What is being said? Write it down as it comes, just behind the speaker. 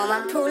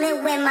I'm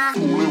pulling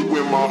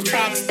with my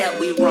tracks that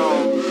we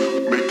roll.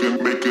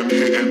 Making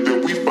hit and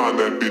then we find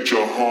that bitch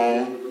a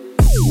home.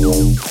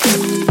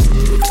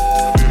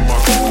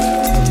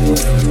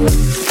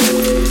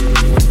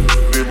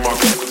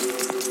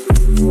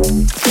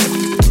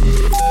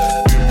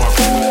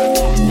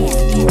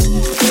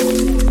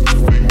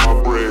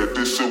 My bread,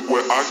 this is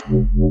where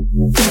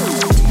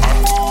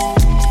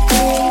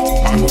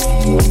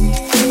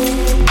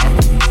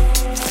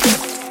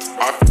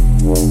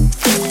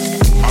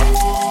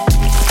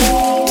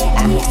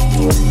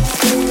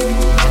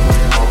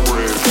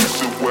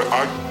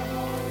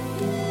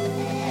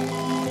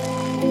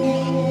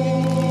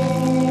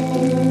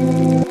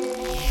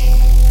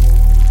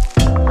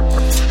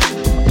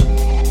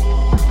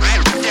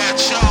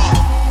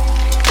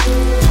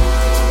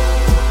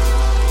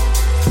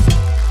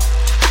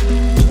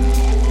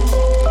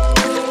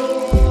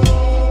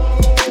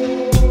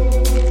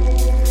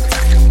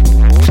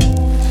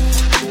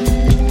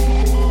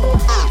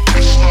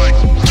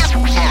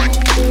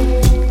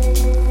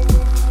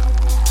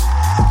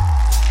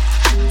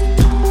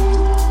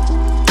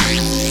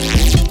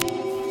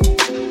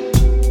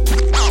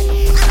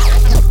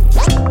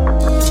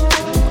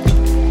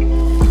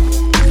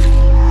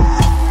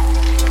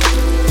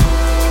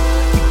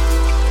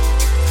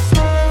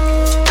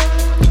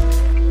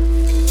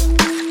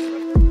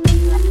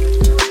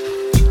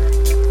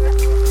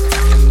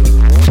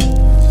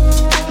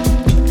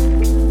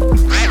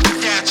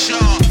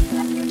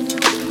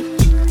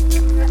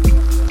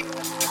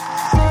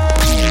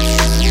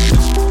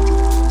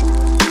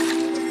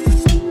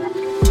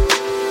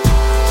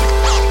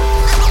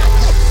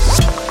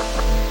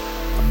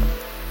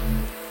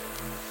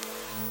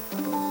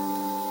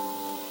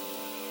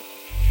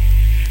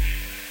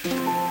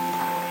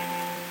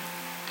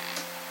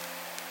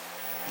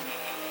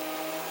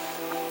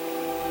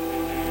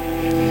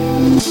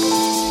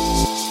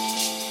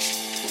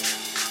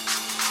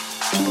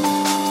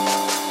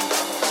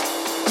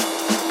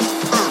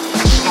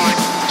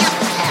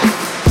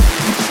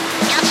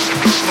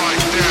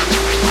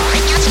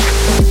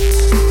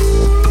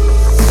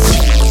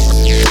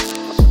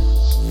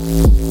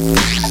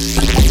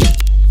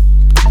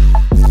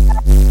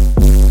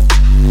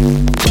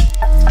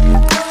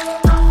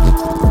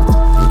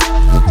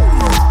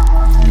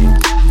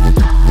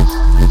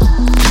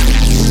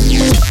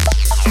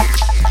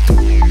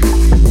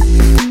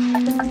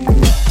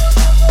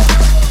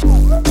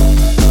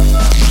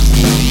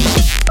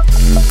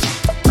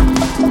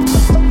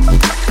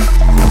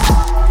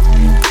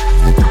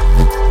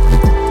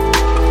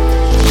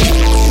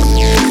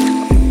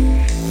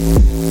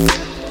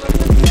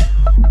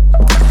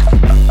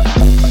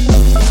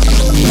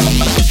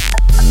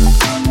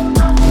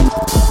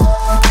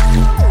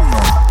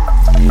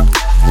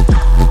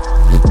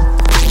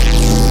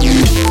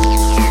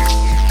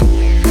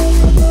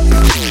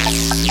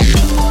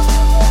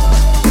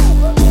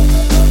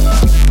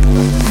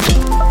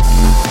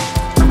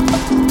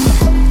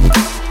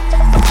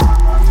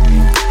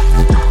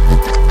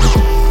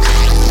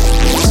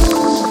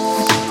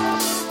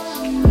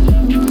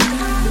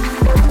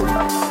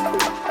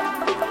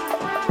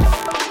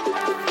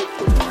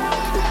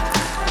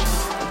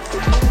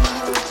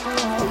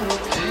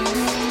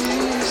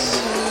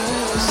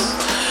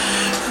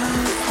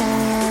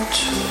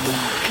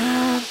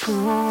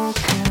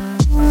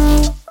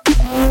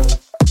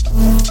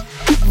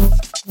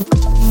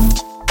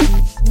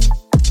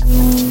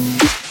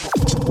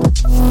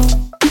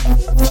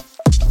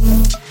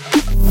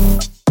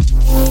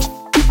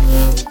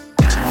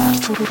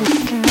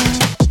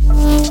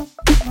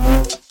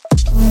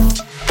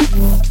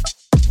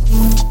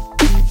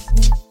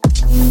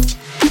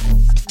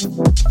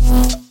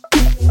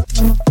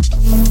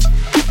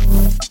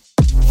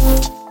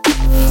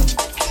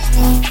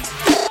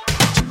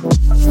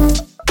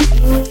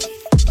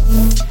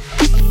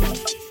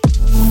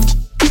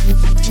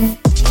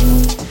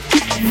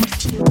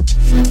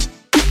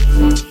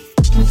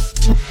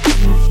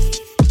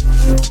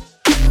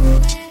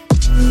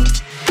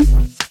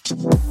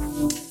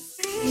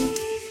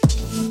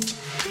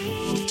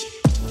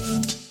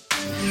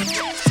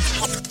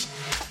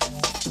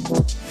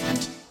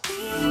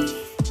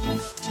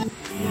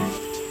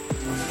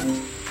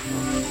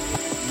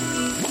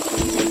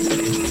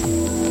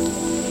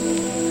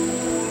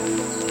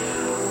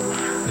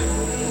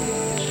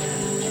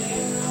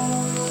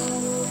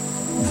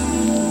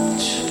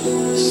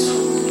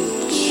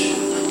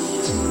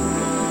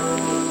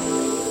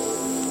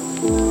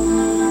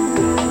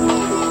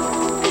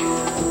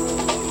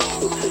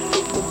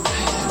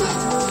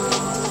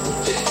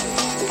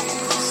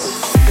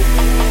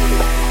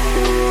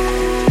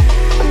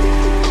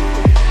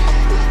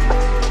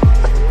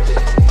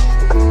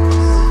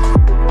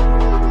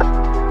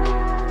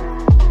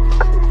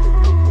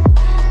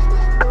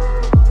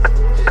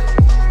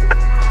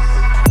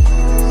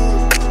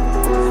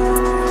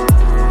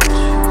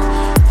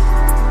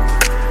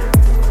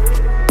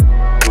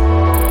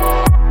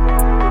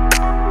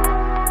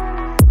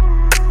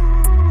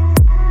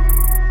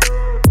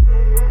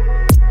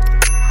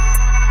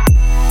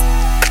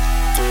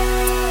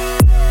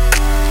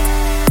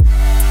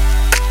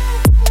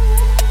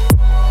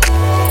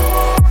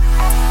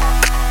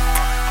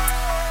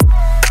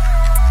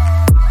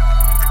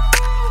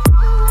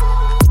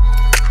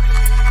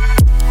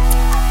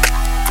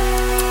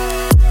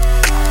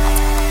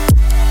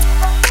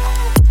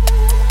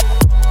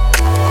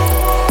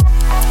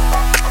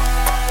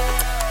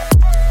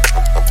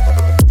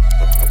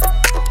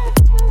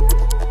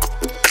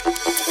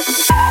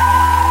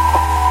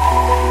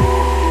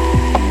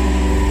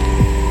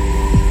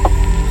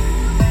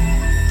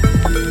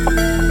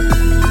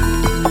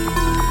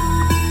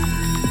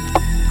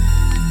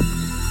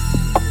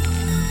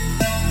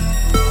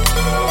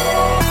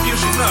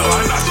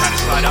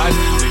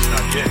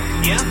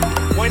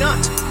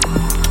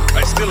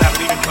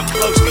even come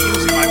close to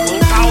using my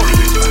willpower in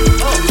this way.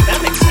 Oh, that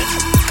makes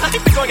sense. I've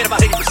been going at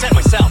about 80%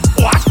 myself.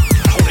 What?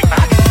 Holding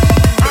back?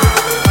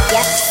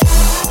 Yes.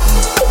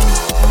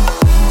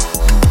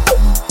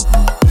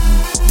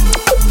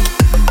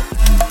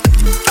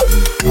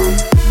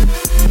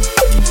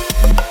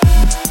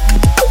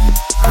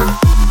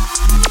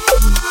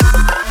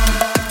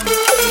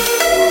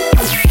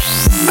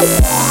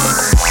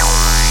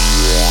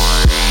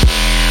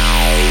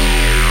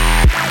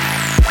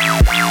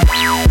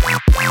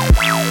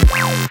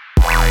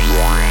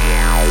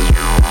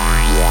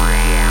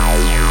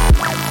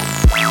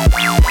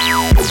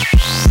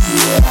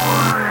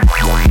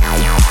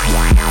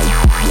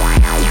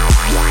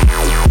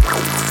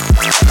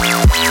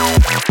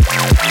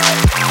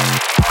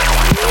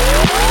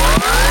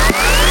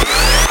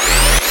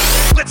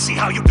 Let's see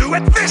how you do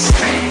at this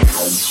thing.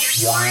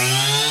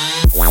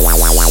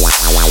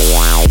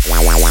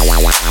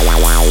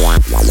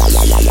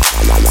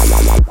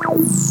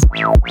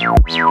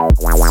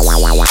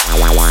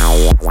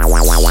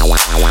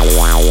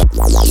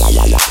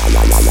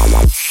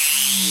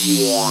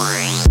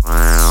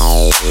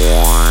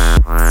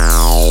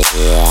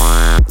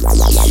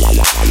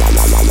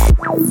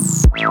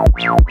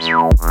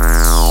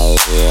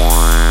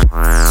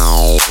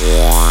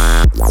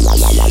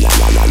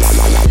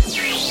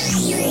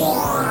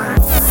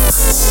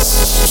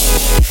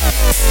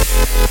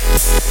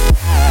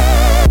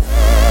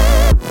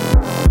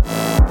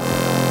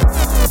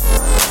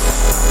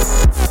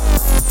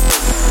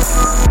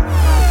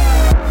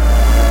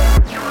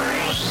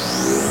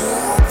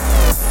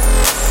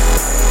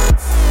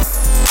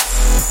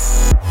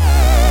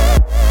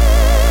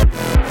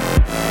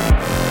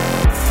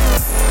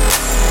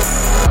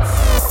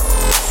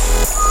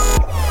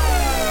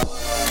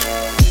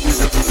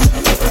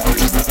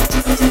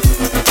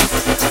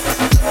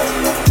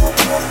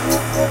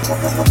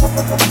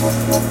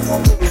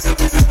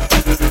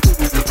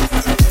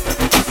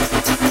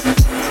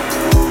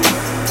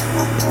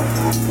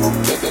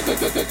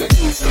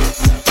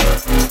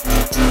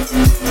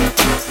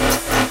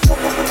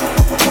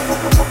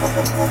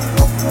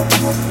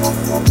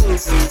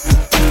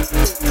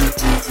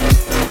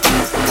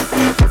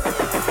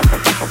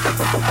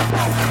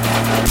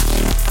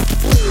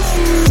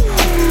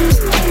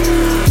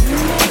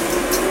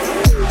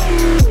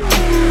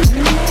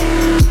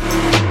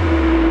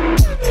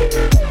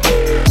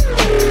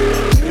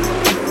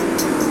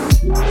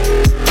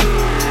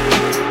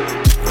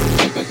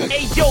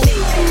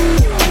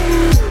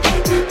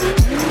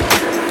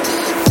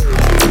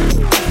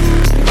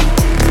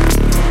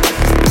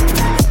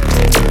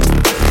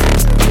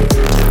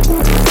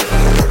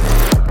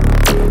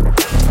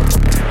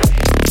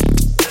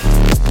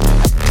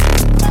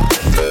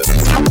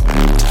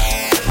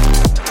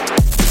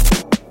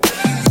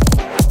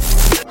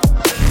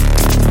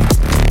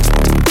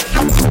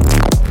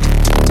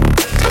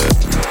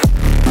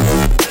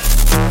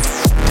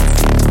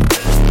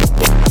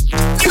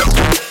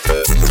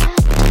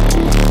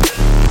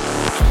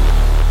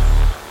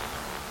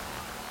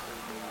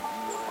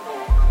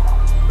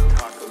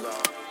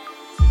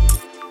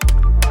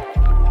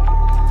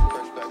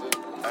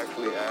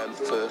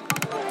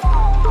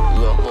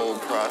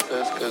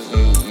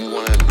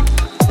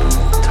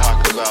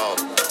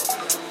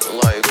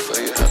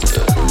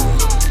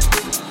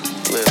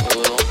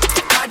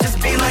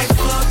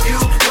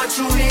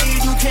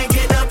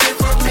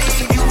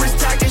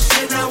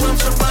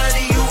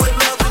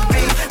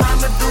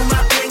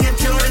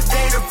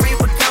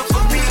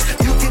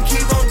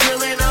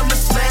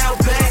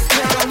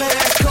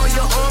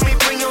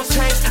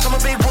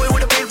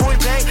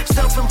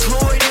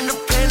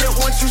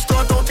 Once you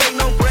start, don't take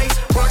no breaks.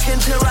 Work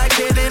until I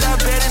get it, I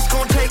bet it's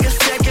gonna take a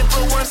second.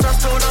 But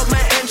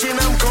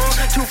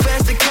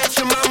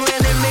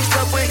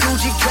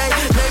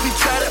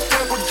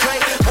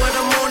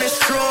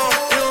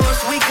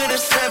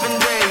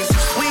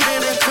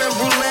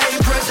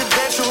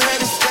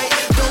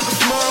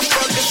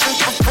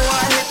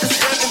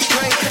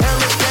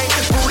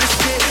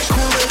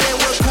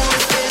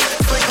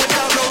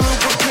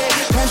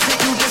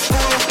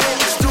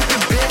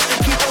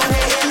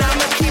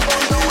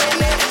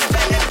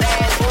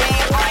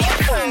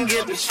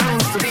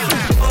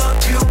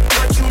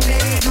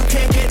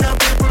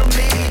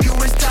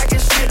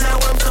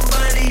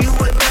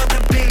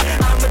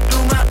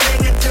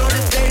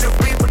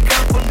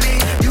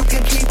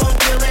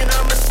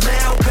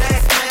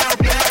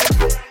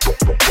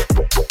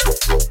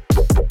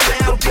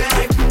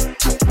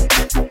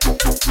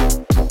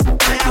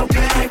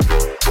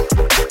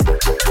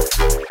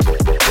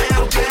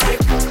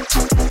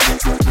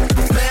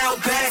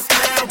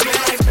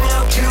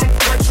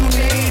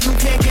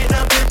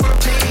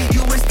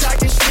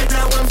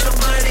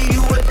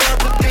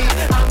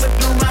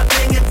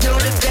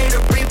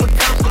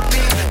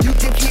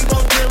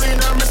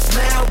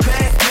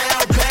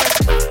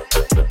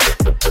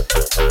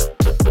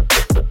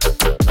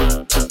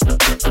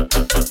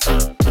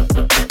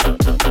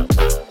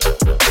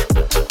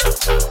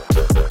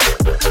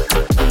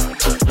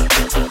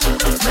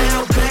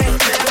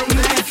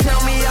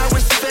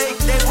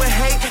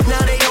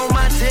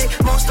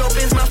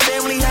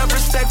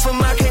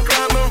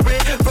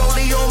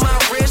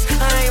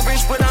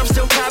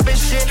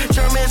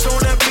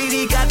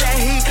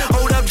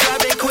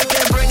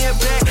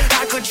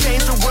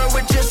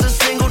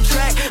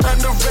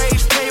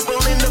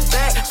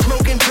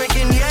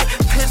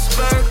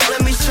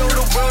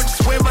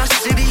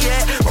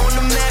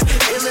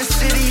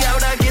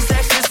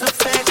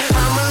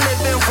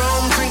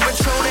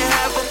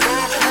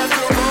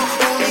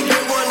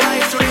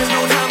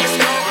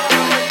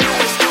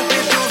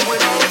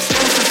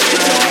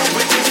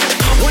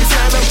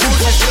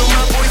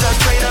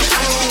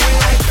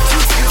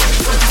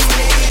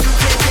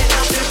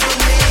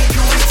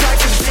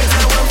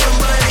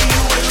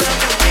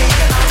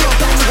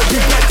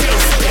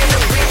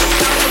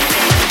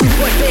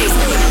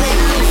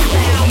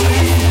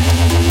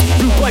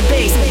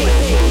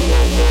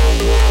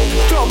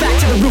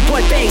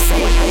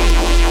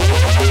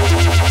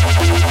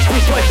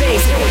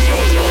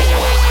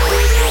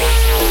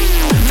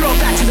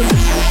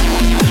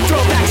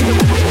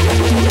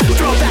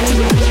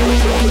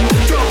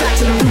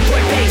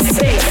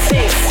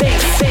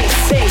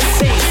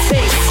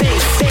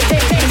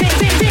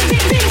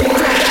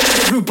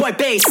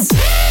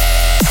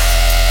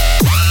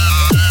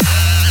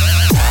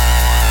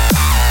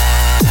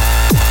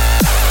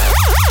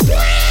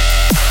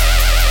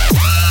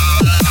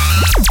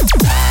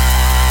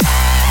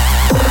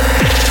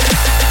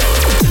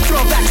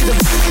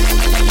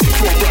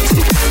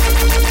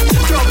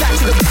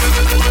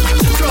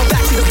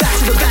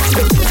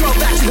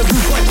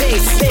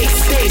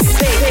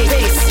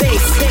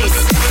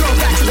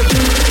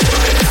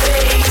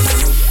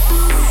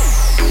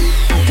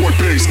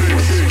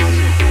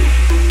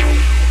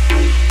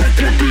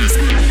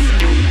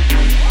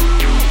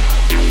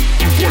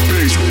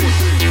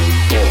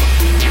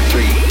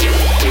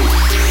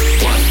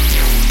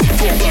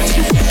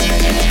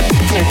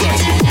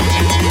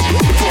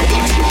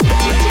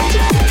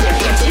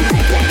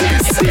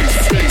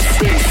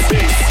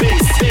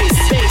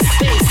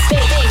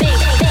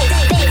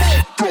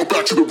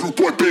Blue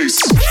boy bass.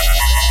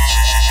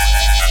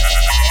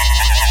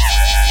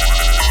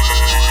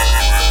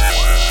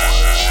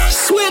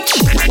 Switch.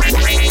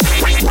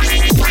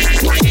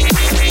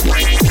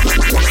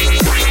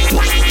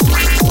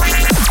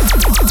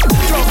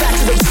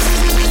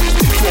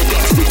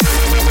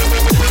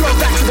 Throw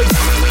back to the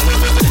blue boy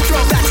bass.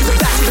 Throw back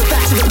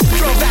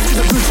to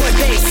the blue boy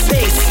bass.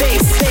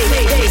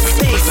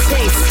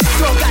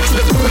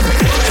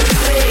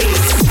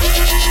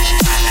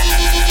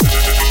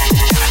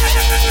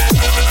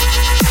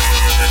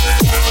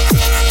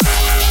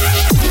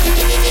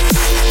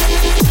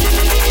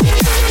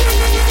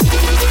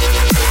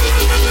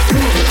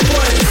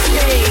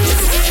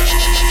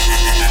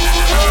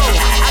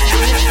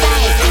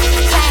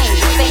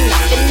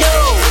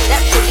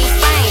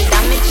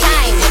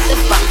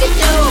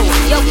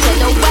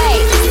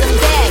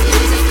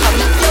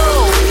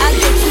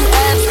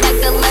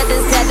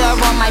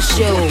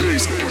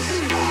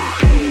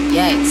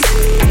 Yikes,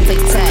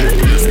 click tag,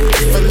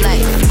 for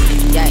life.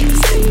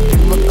 Yikes,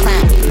 you a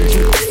clown,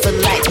 you for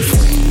life.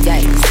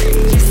 Yikes,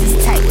 this is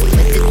tight,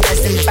 but it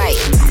doesn't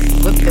bite.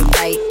 Whip it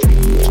right,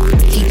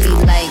 keep it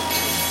light.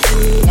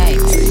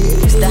 Yikes,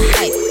 it's the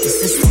hype, this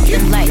is the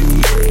light.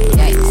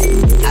 Yikes,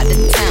 out of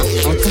town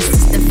on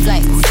consistent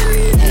flights.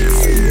 Yikes,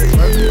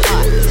 work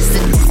hard, it's a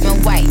different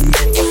white.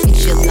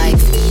 It's your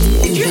life,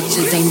 you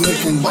bitches ain't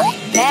living right.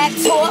 Bad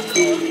talk,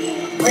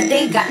 but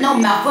they got no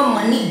mouth for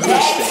money.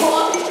 Bad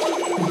talk.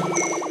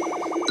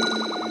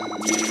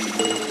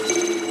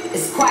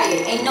 It's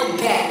quiet, ain't no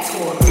bad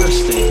talk.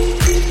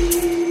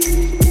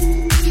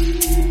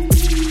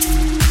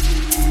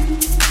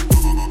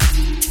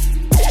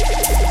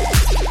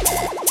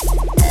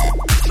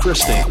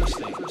 Christine,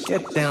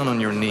 get down on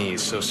your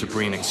knees so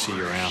Sabrina can see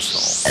your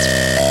asshole.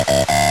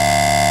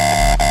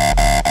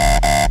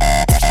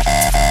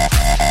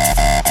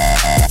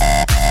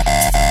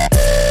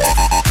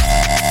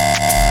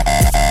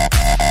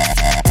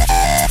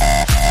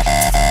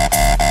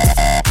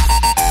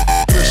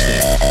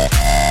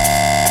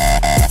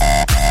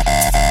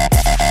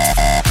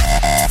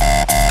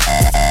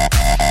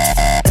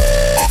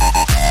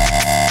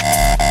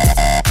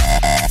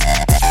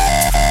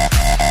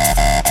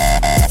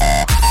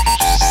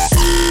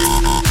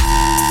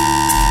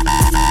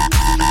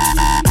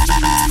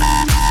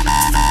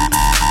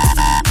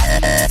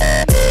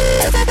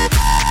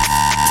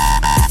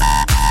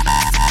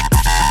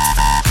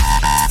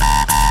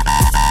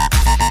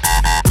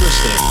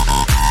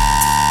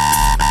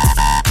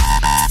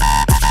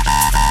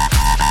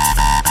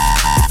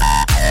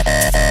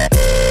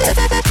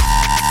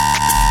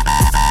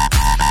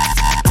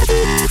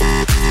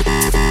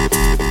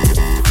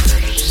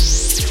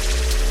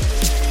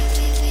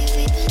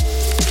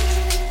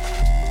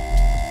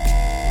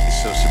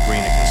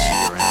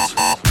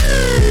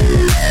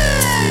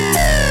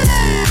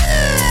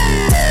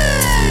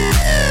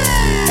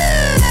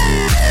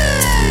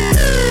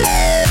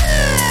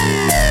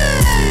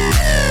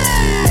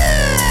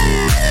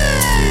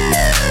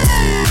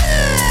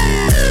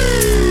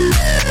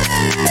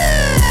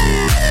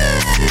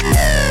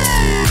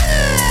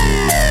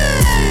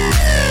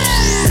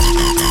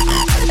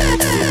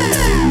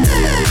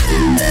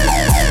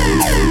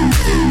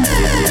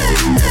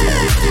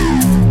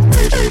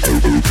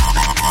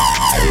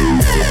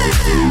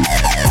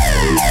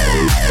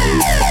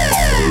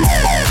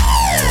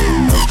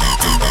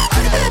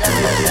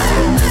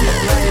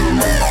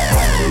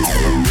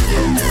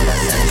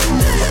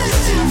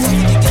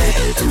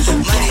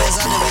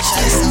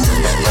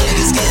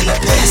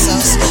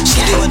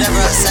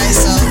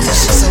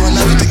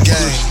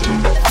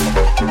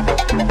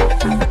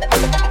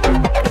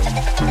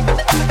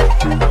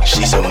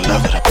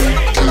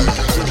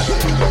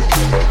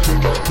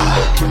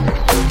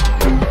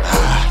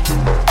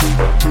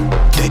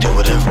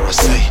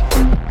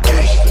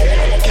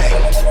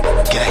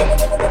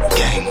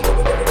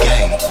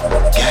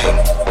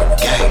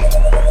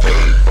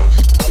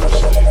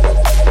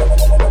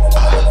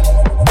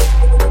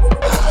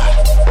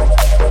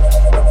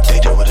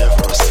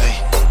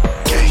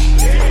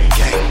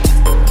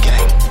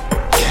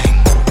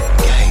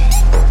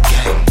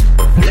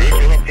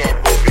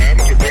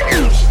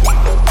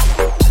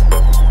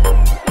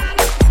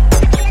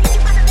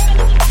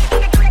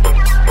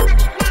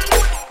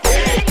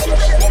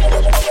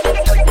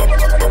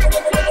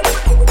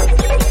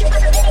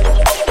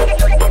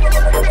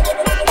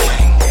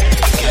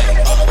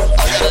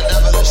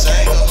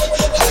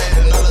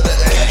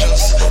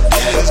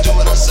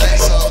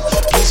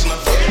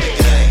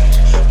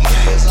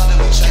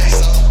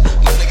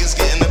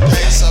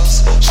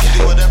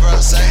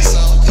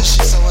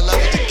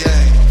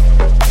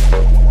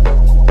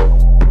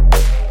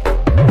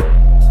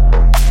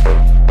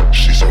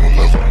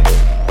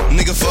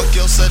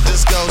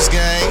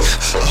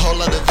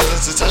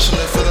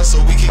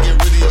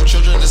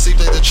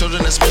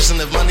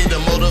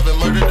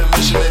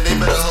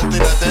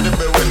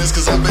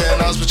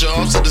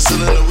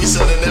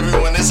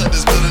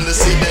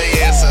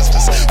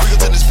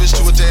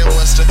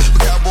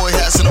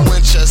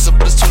 Winchester,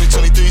 but it's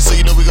 2023, so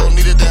you know we gon'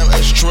 need a damn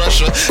extra.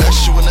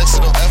 Extra with next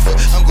to no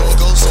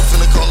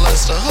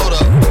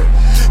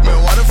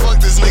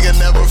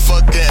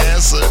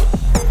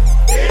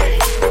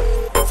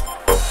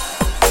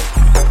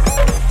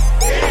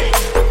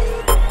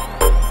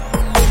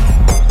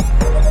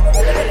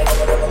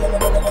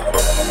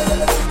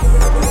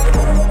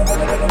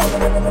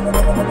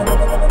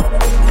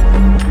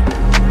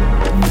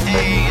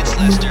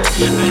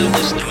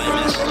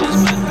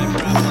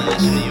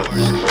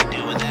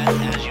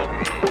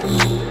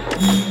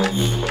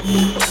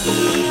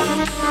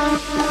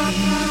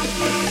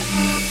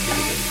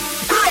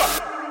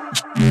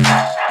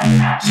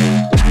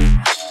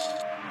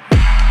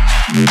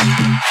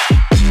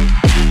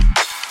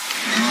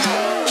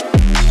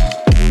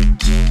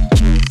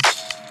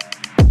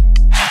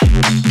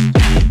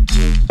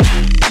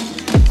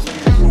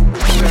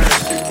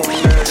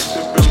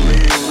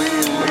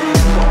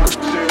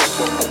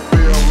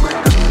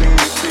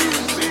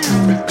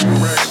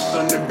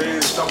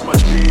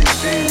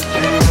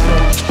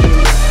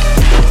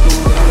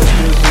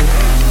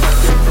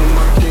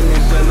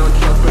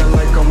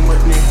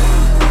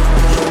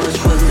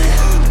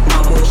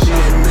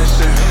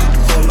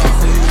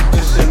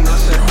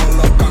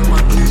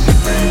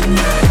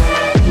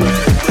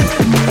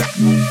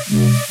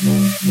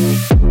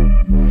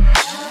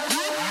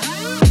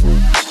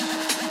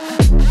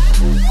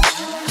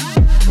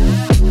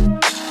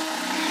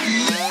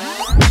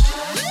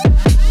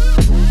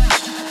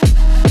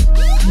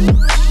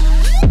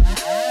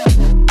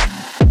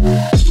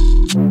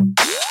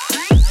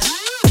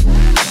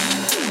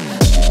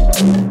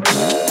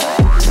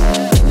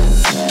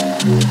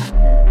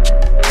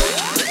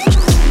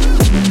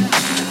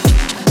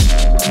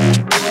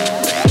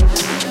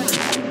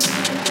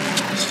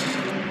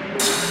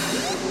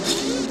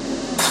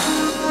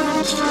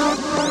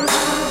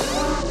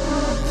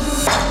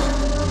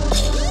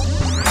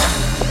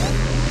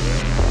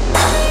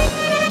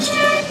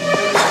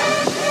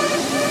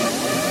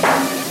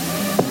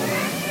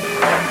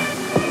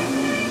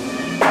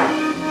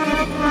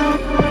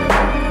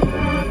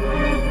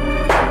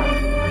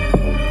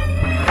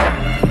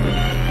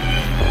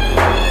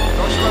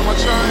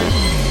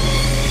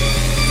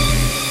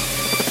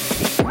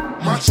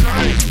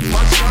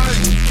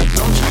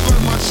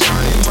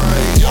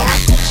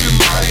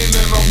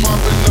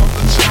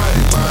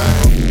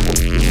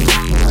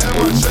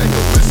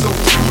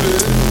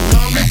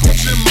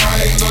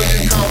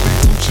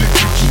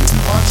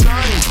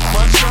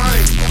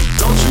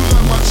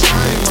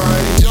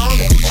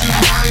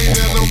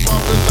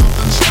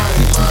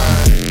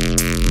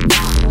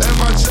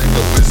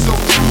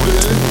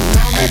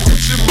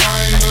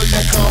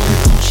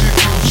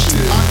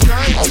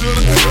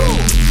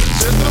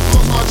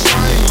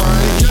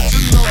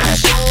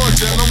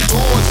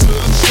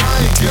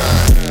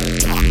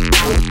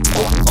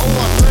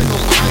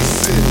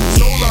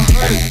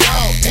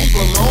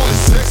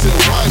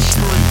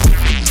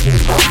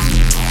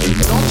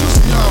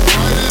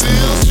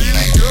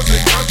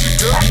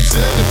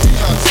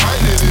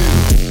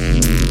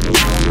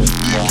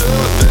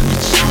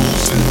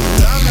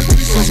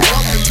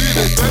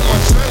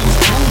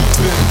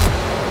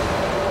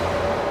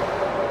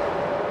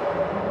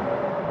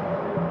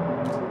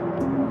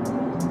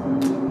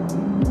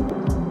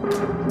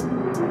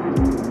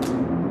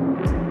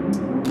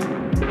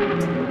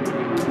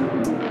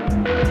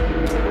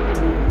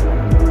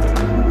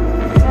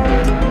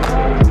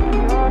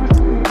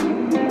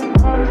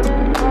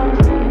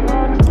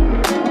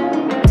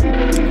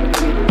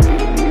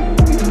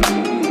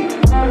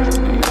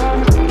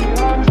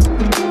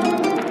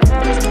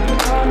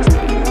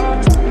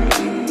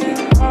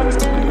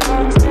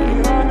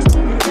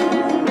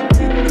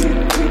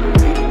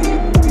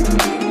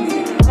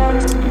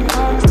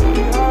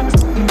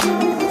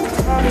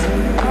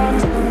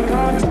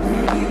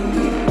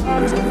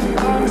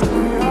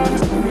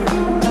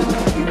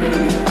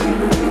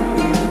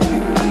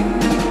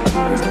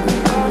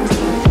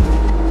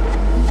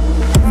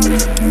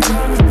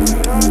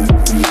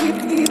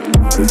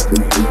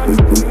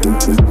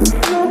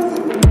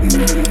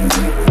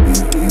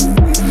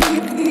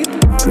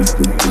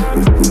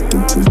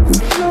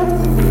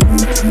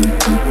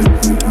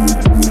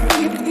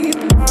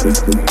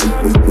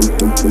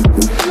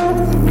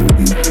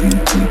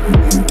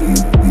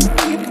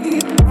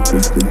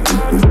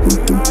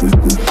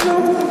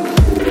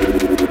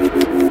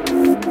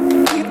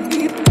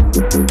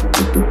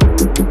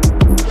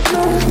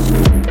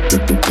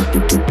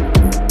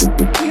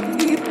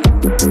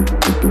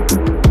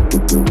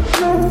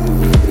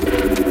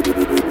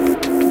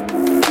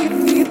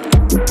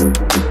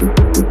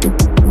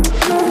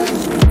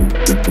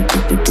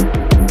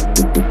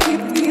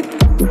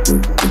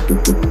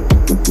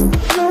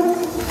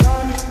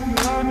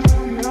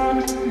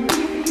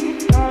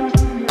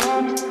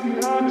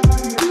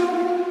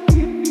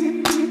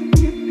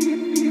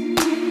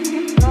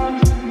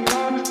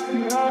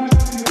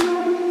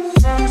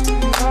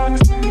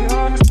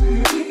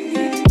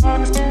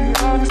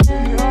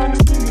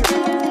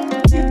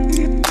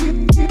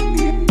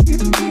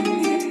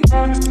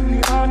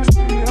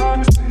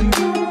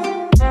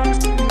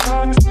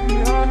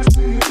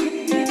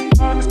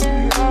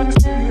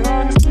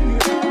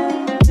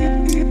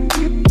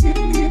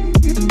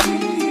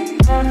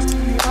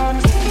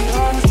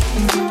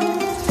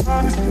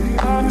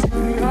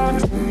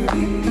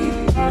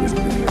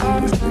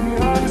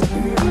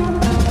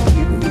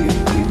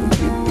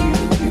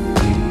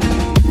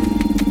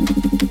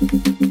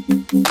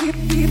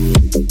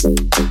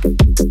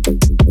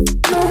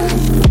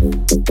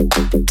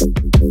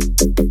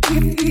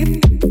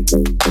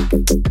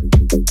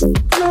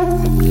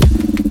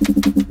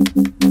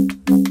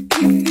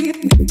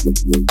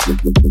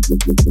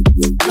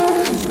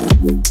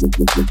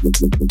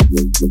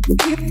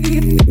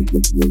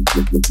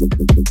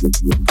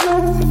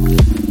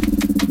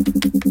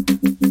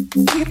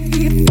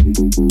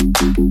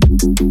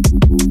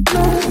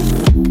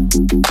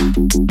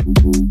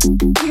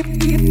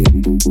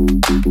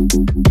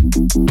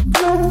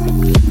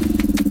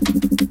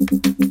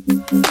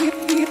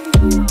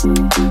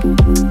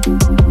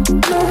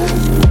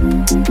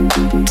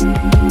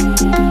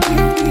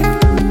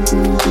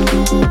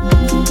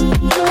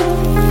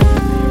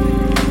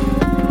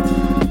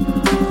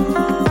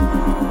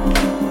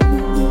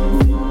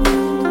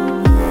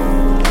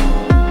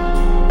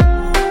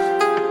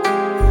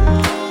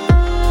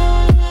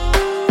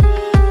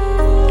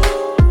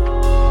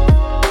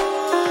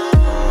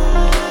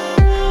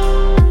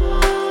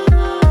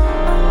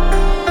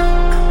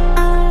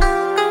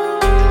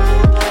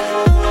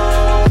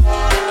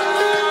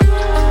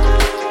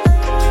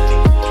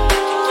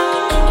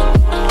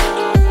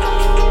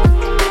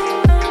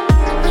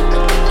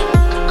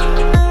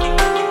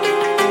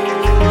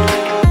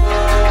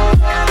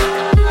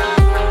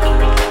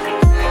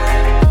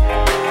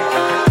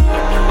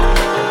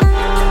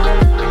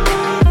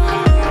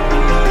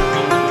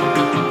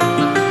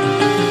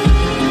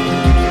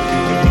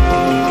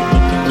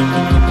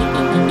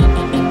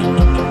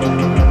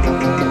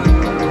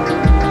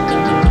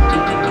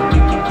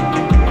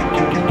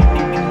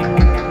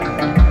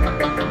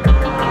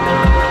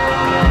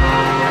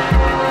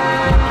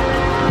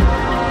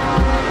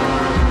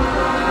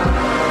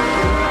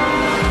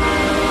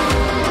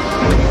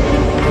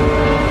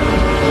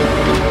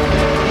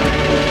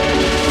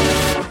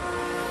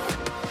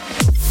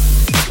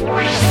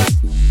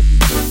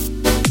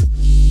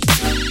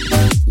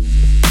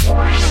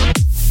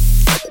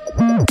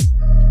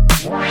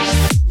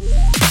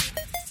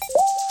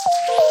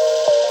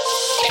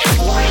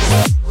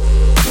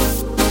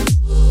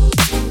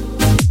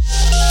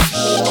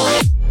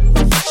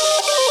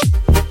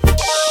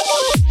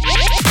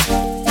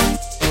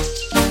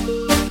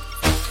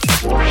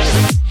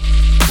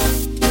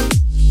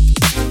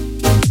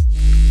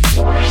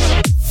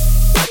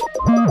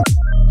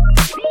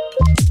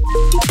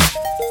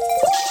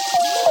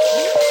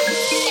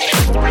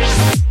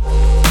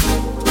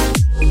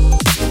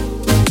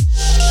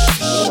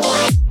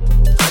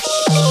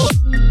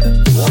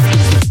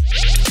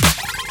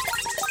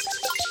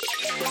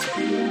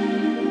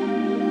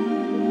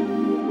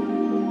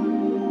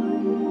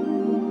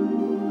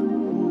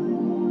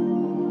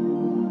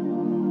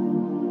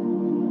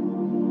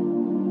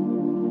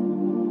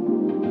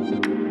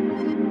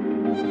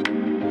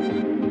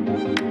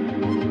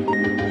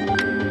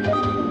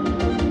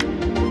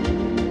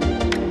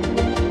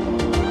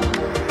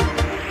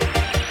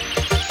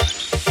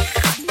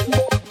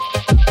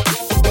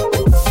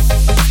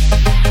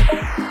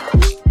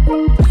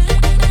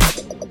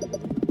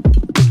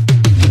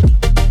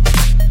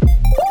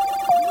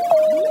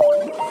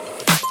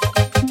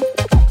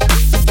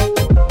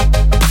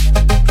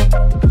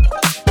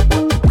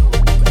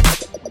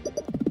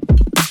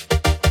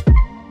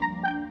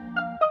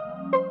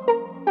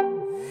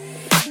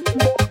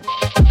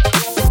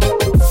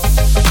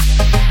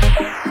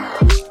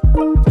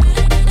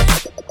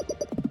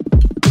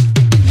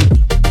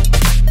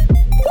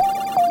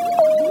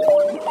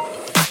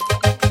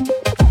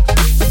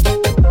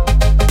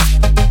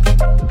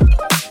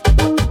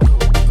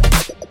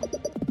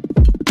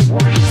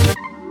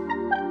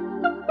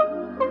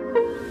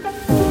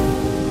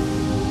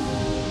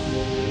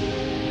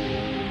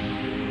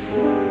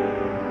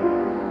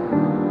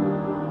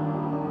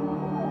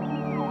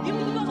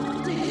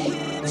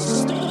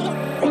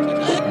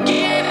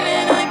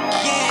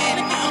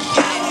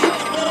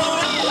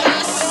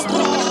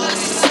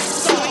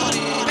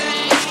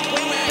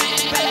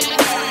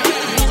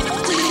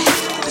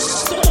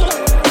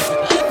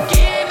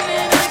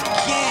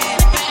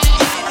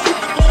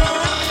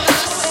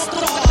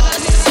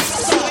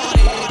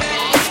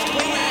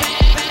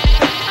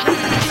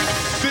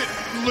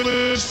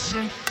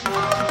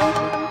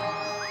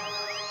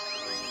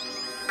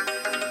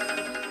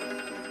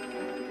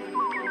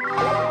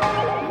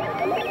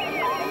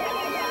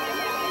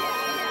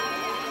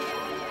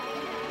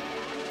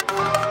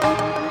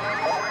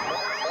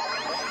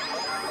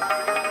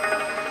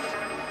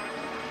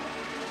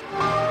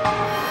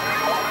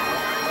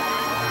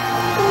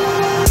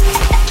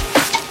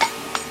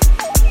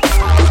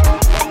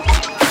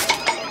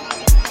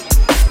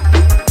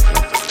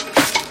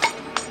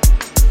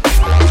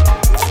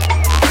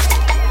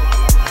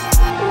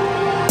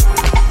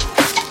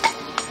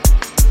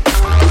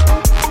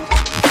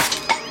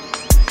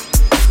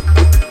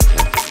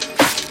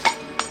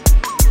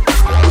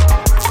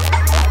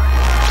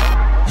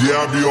Yeah,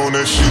 I be on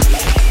that shit.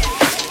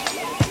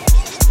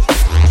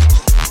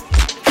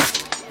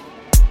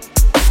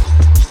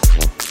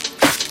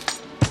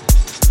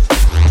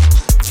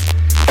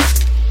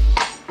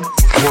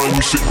 Run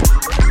you shit.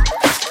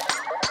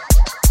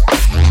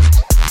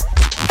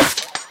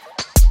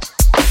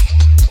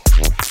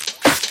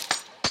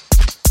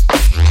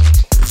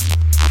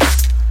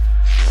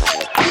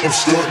 I'm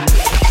starting.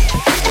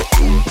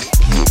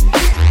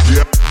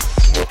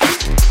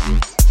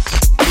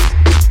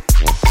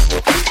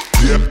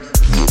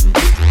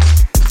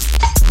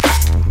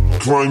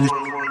 grimy.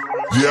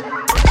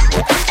 Yeah.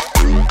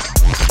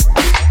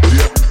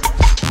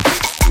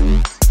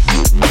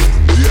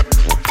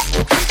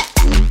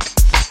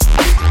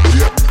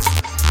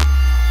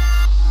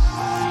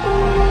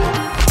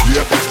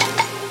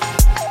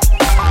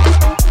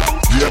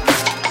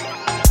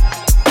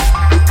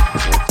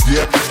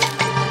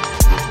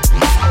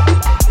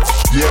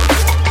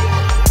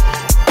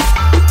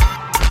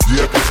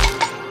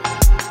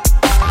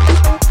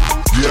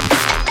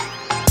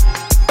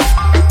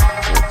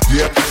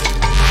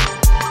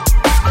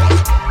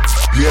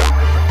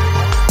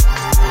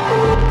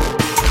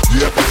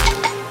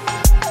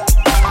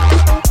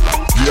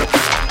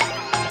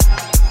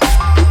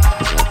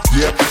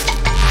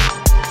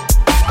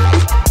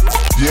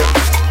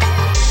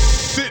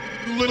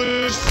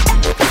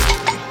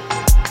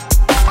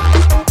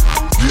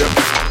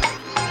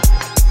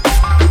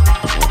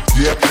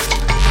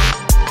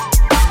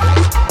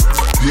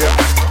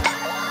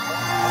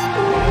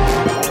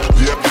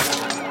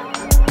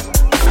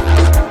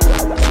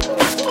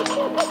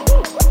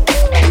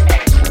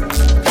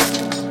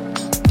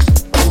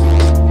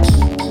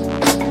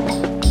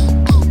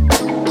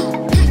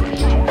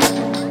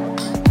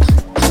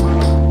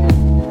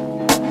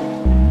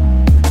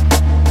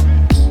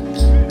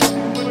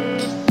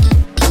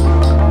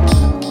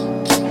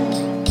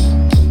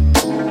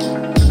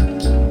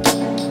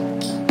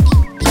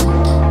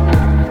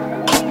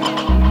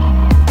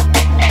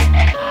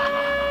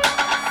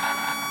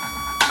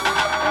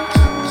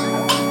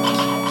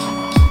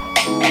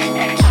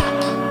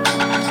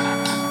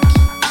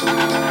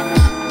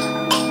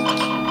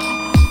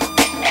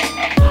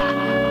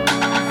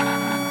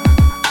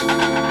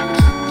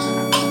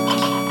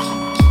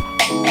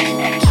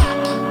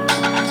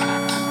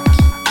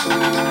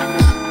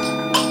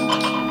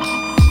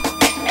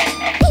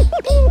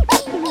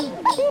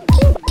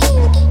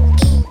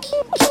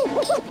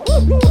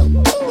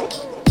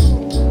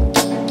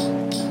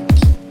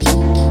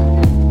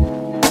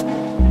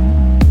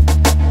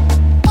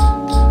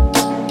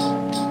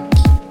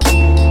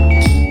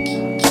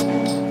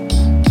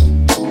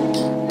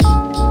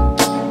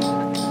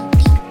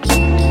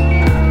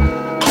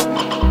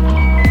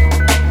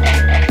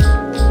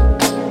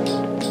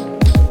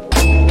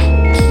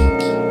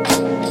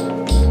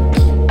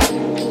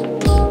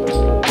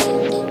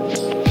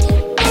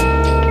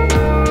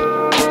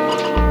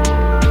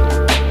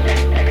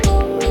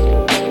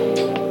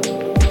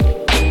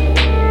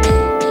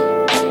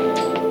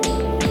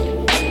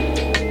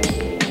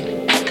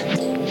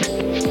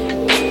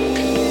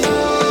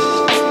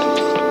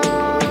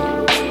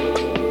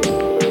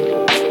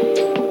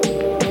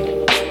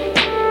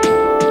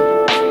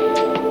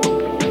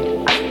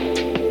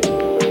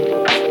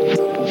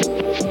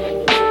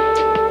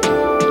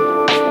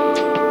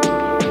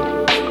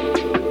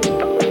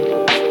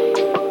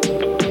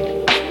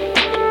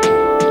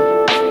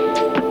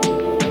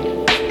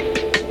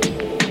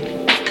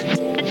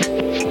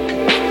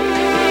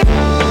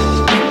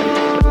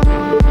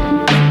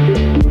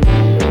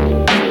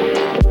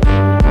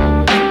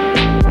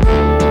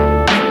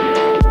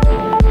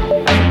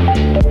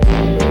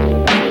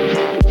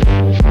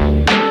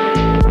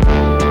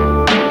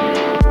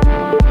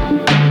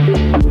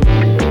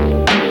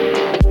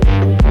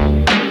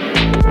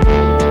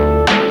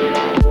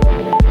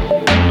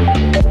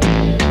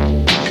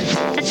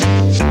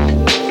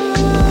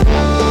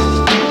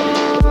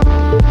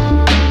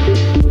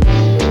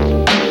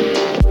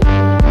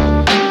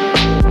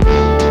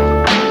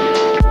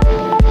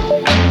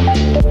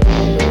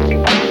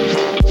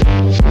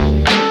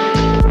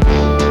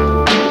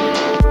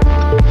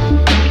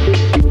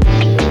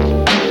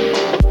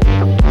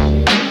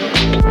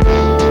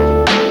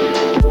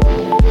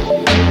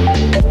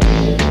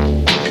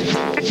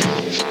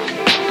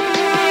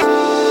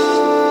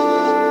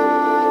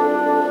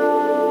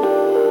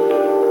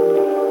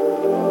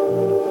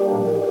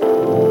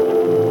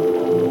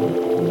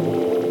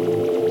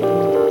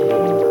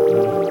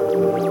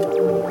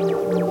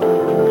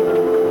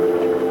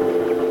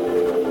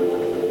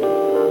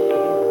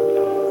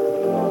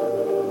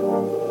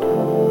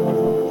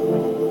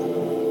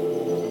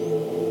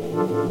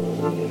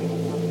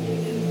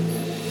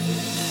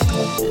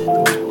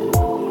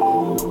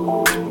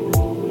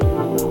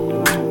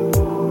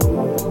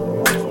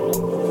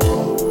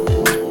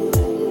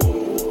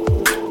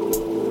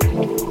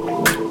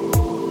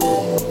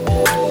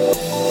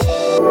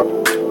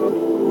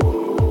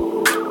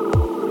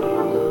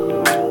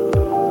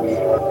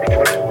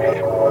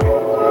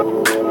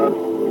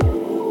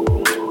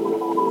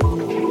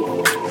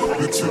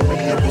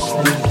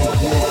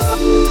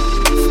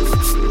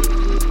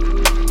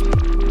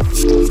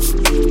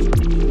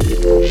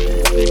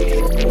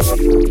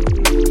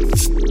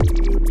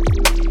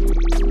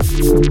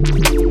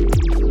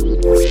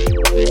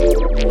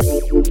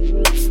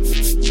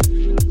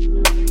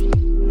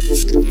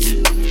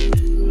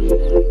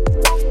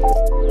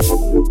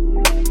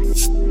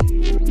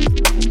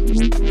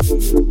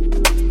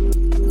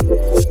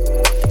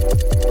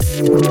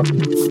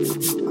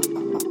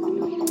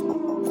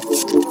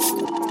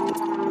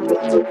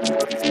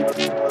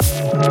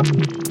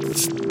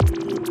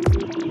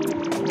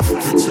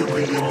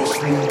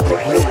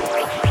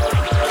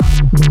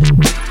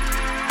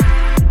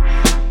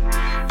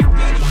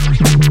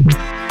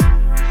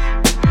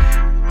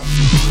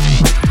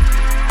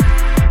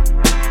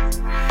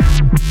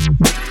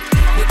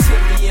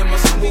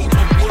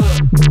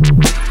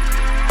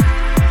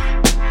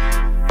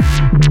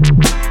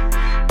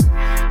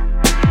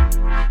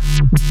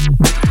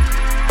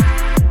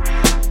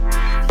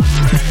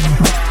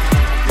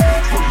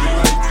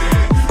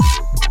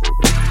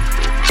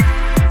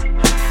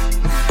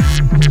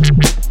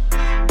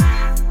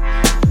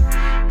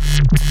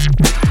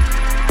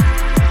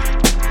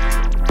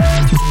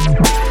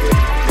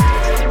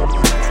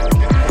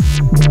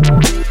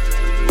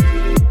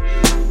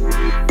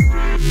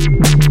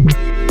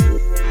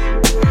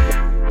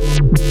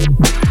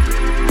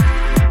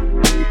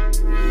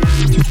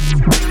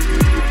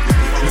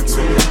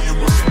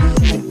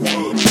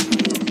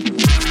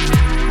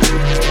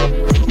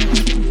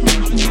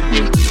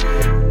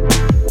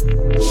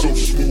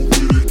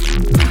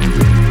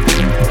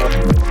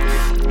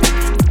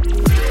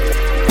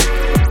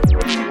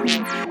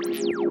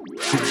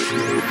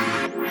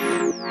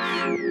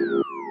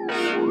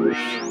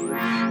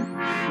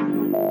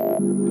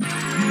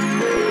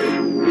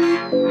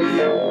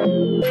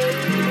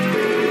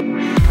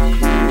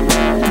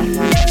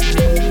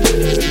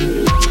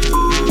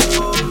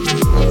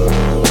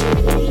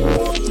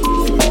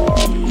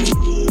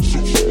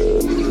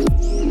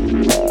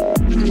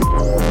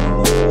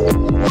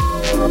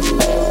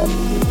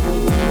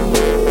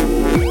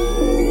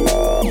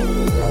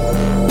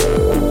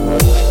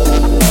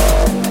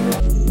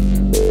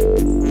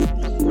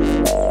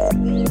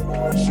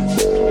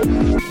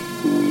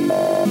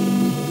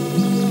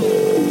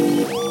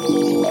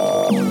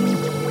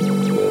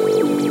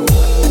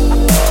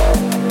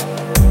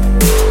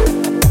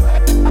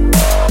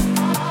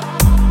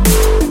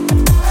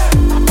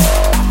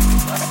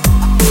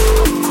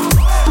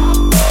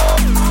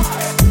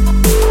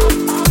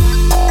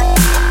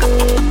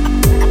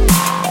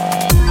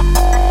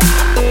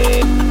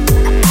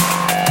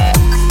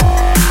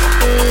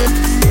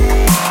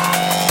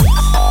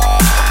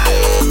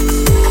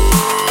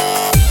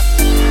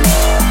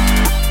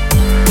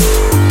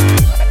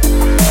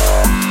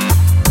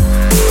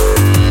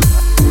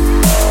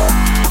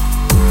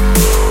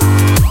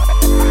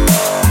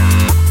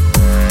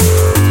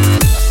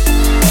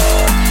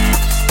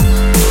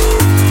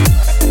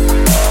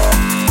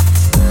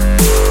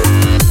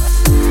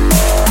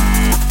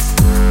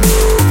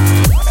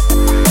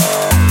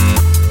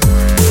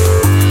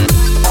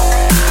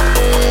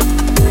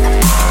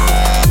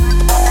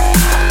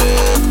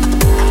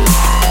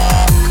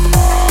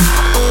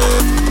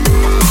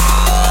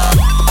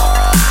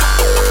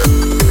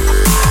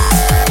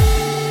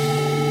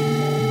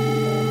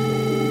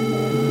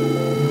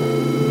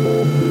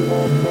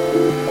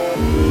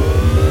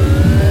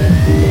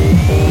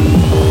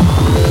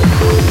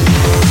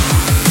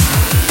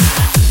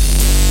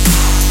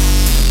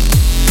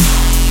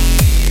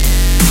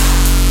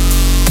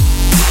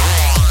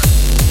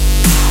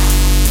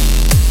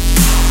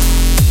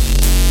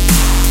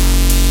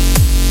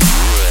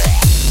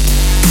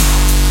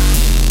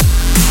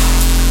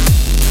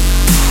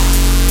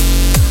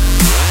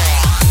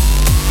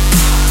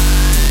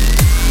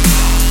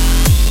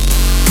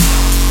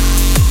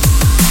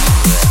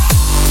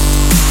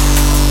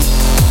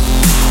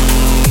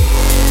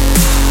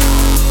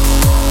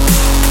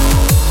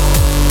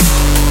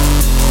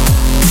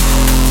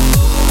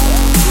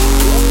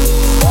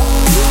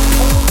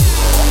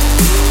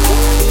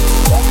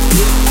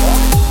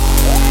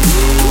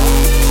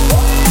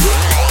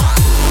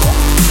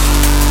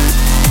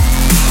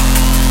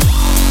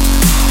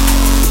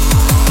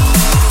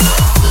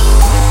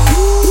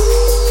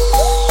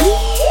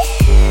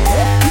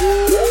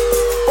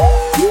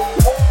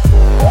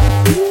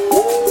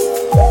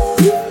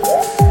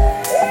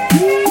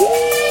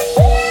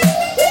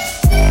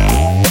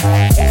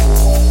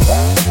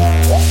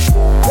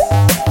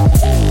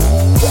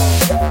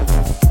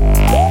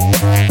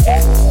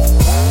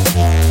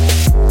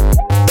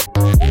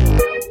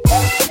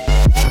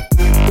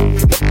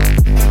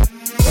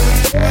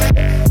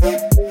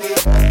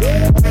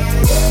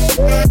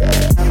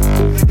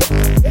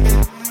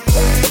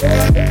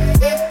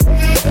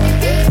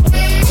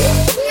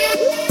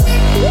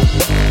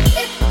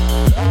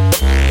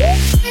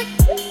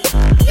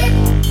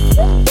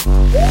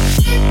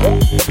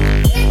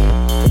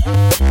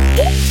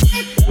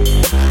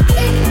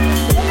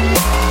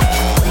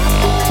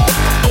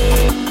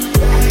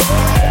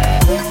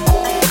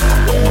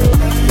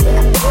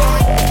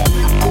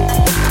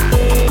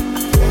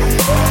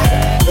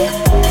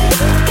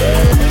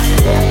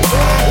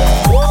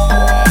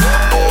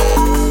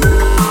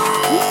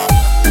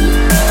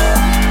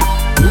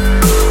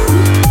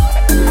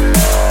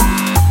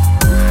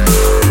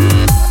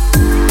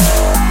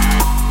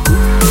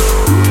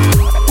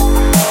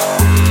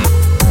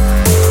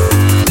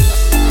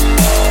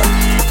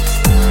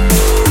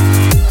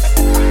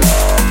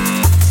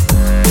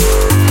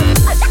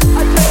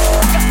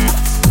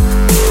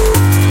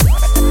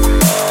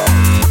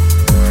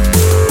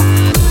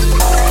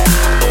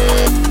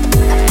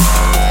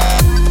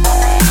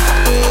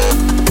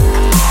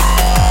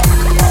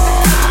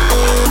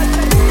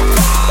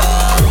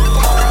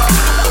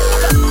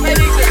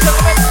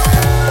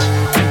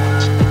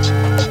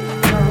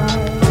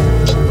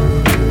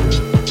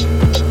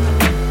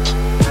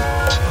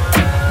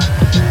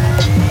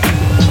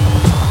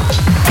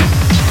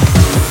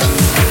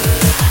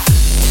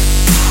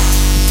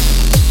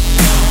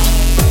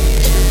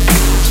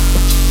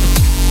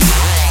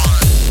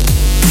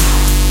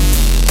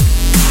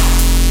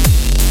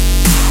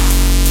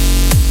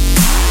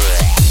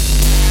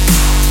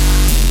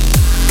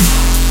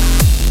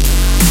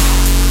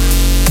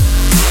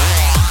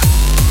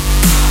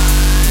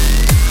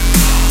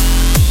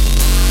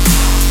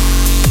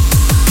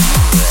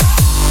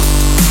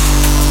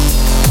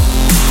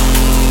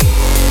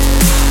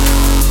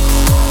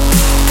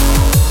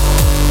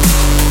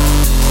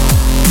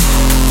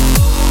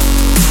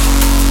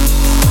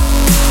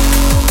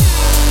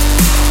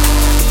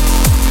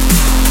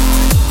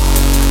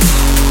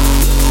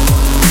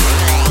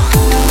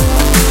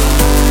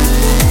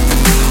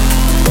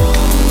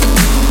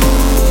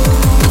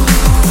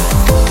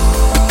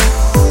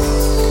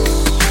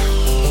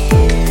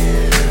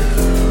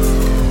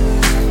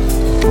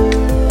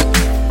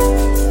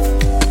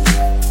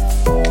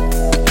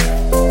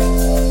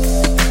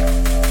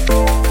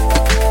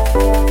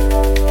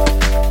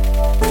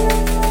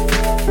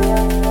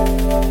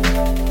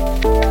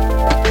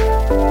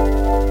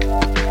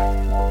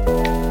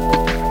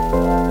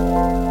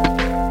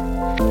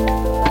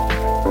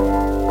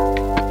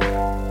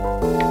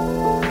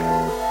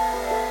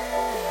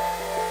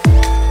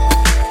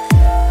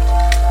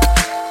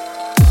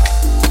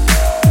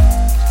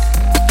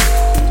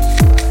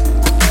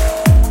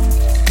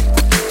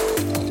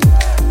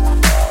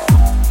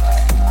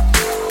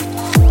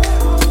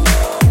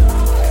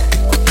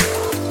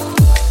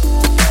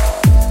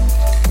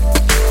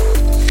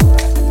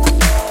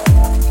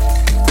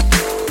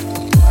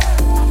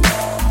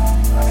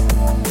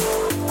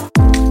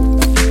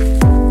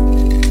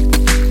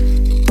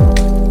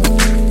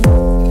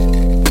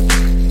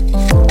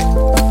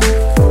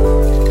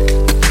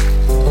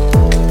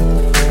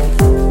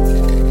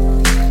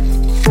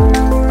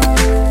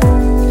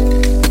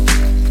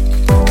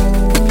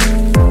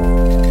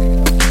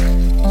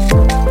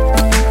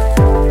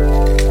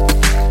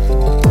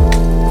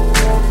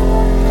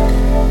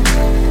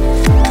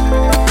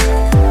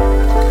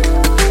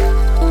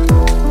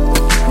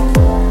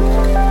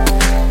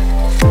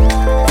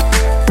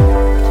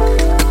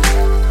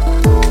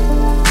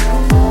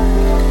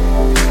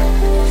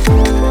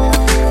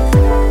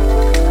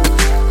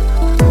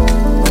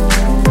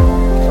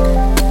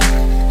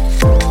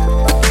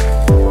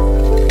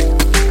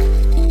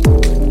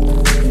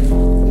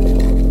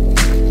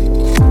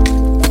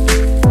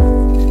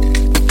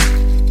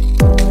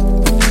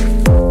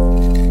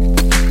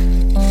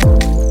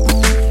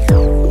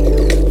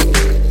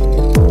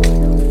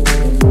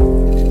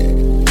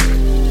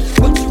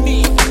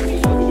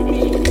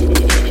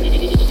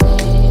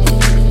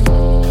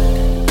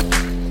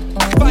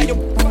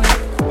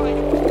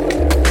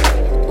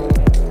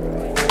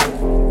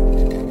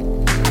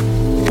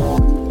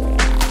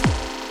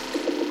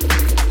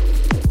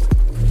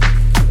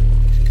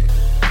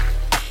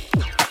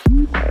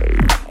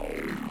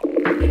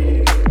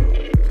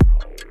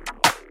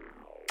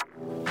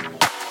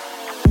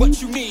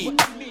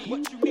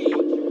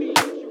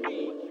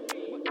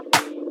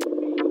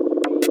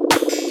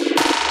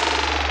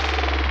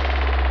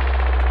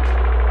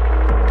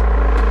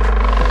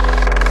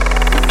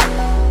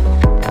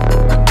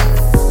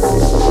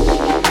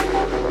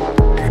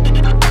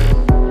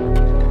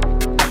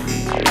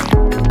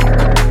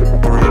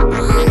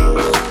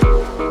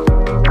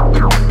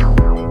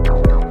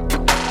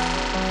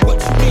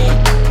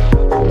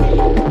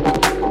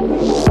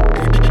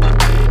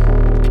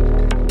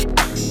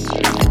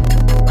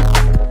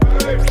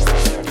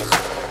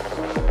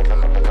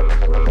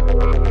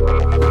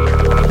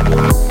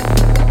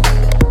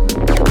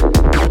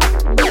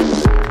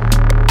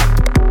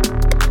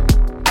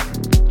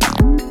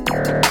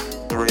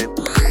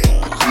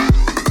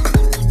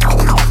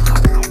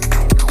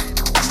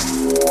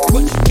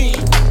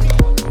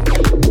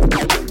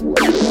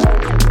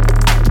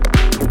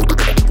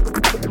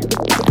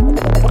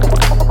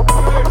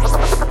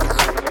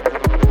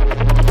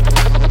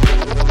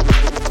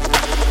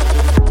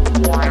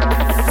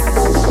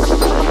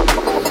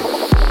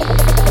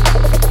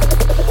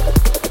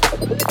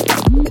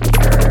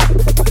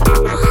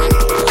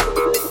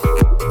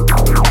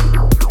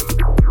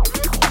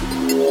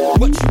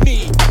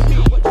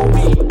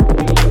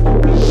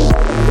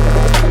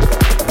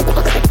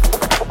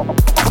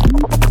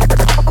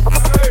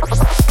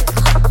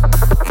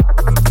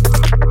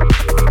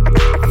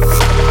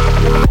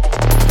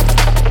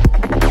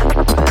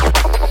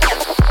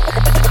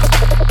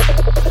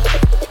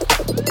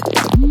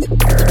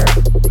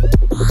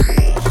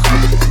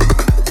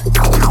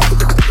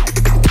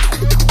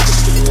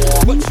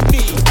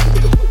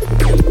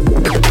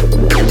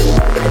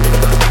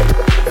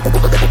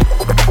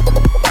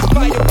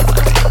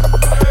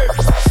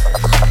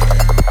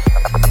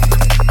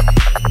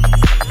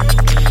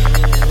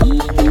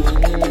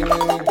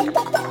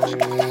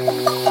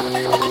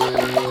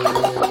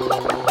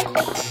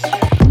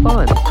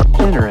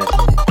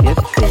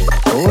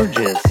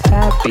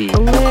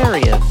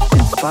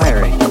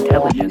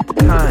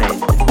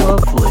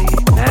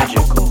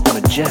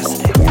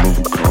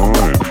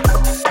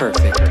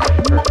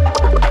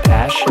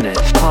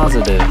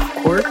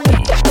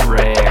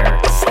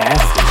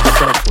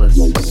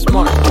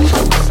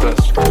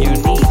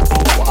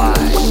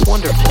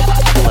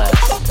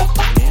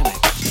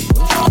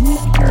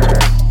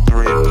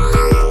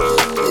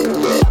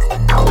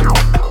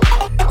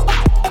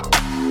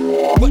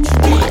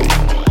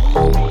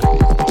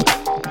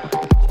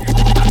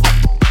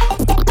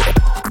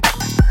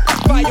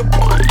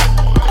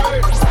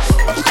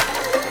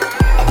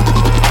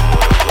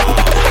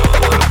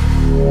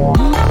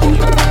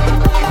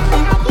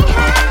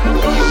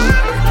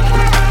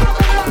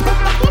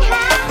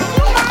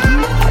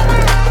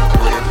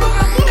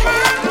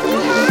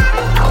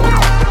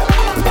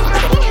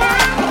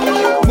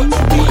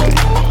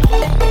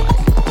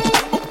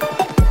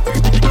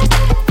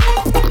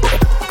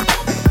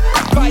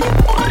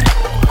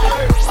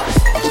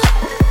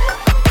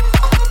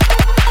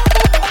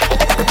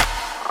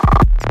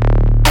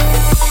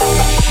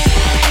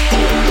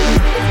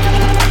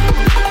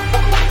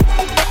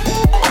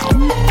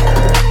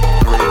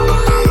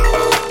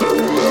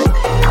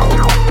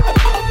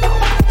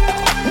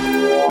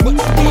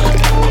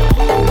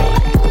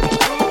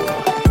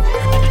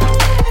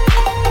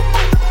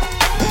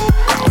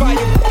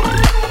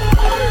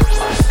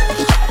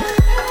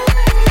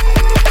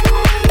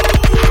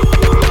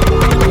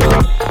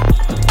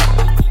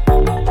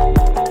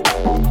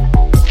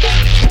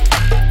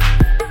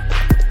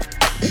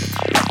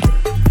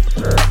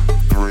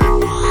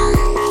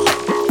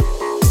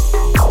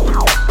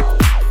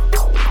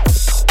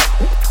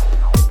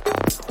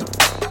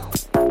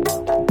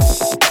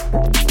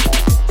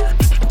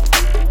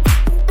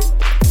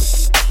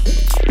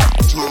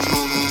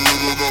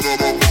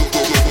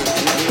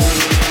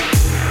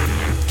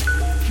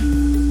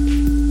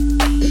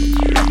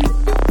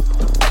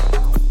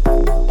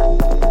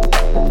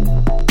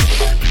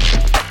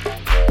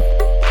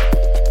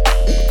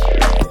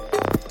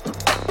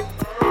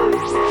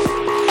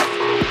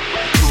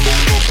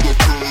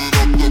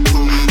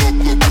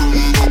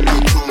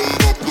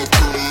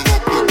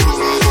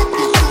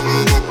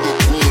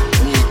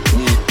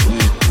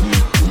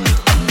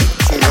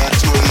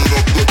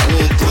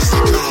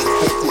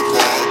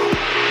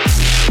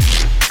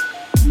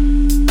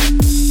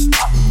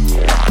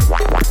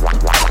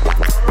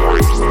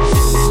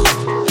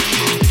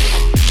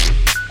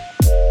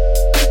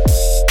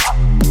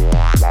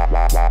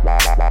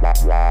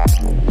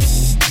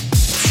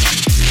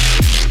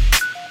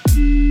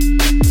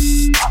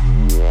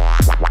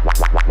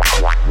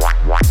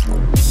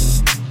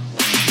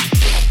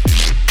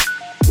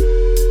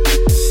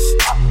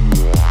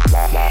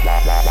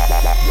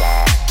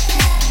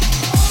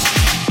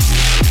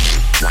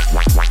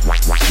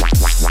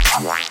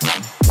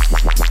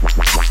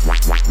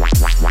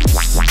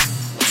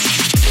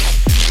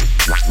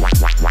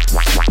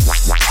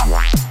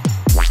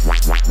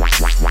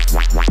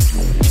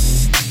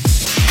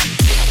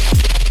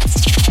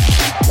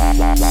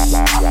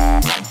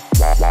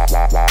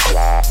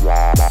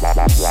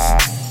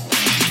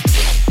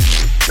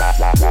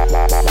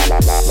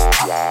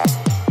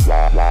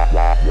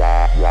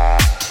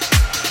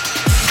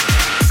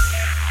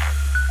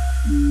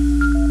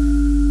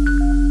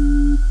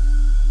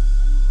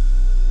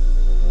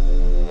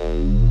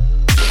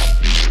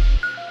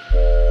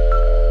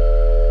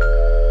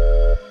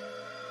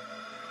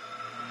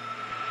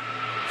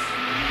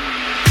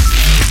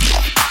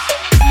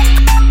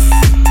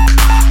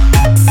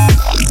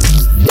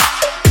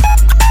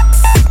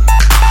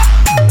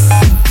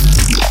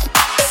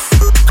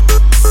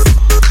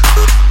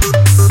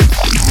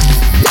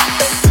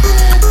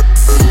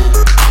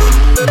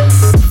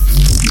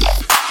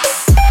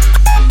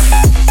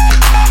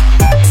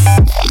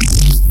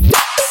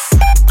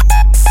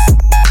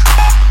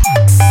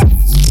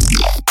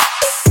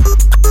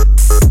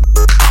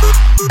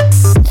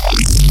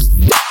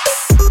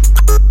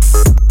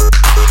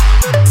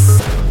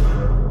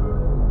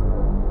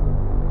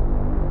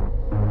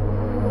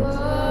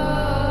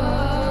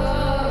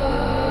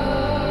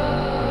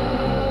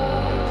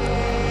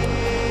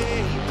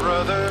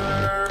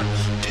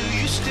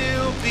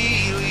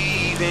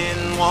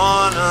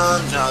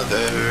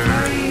 another.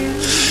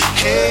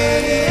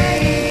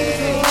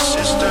 Hey,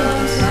 sister,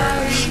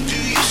 do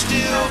you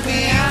still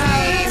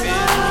believe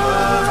in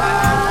love? I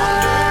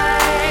wonder.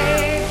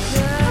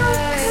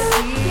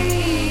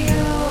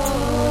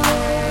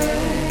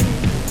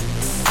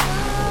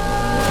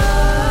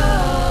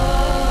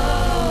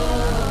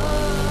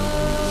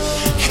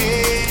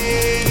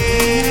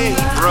 Hey,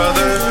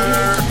 brother,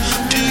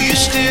 do you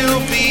still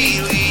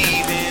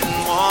believe in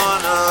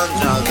one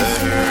another?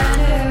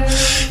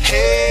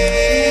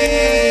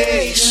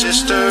 Hey,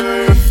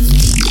 sister, do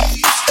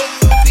you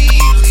still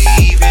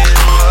believe in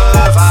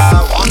love? I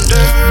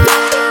wonder.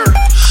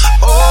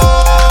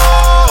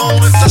 Oh,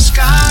 if the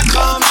sky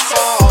comes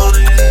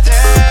falling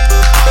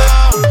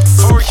down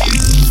for you,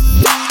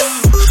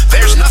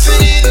 there's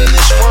nothing in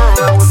this world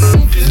I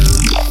wouldn't do.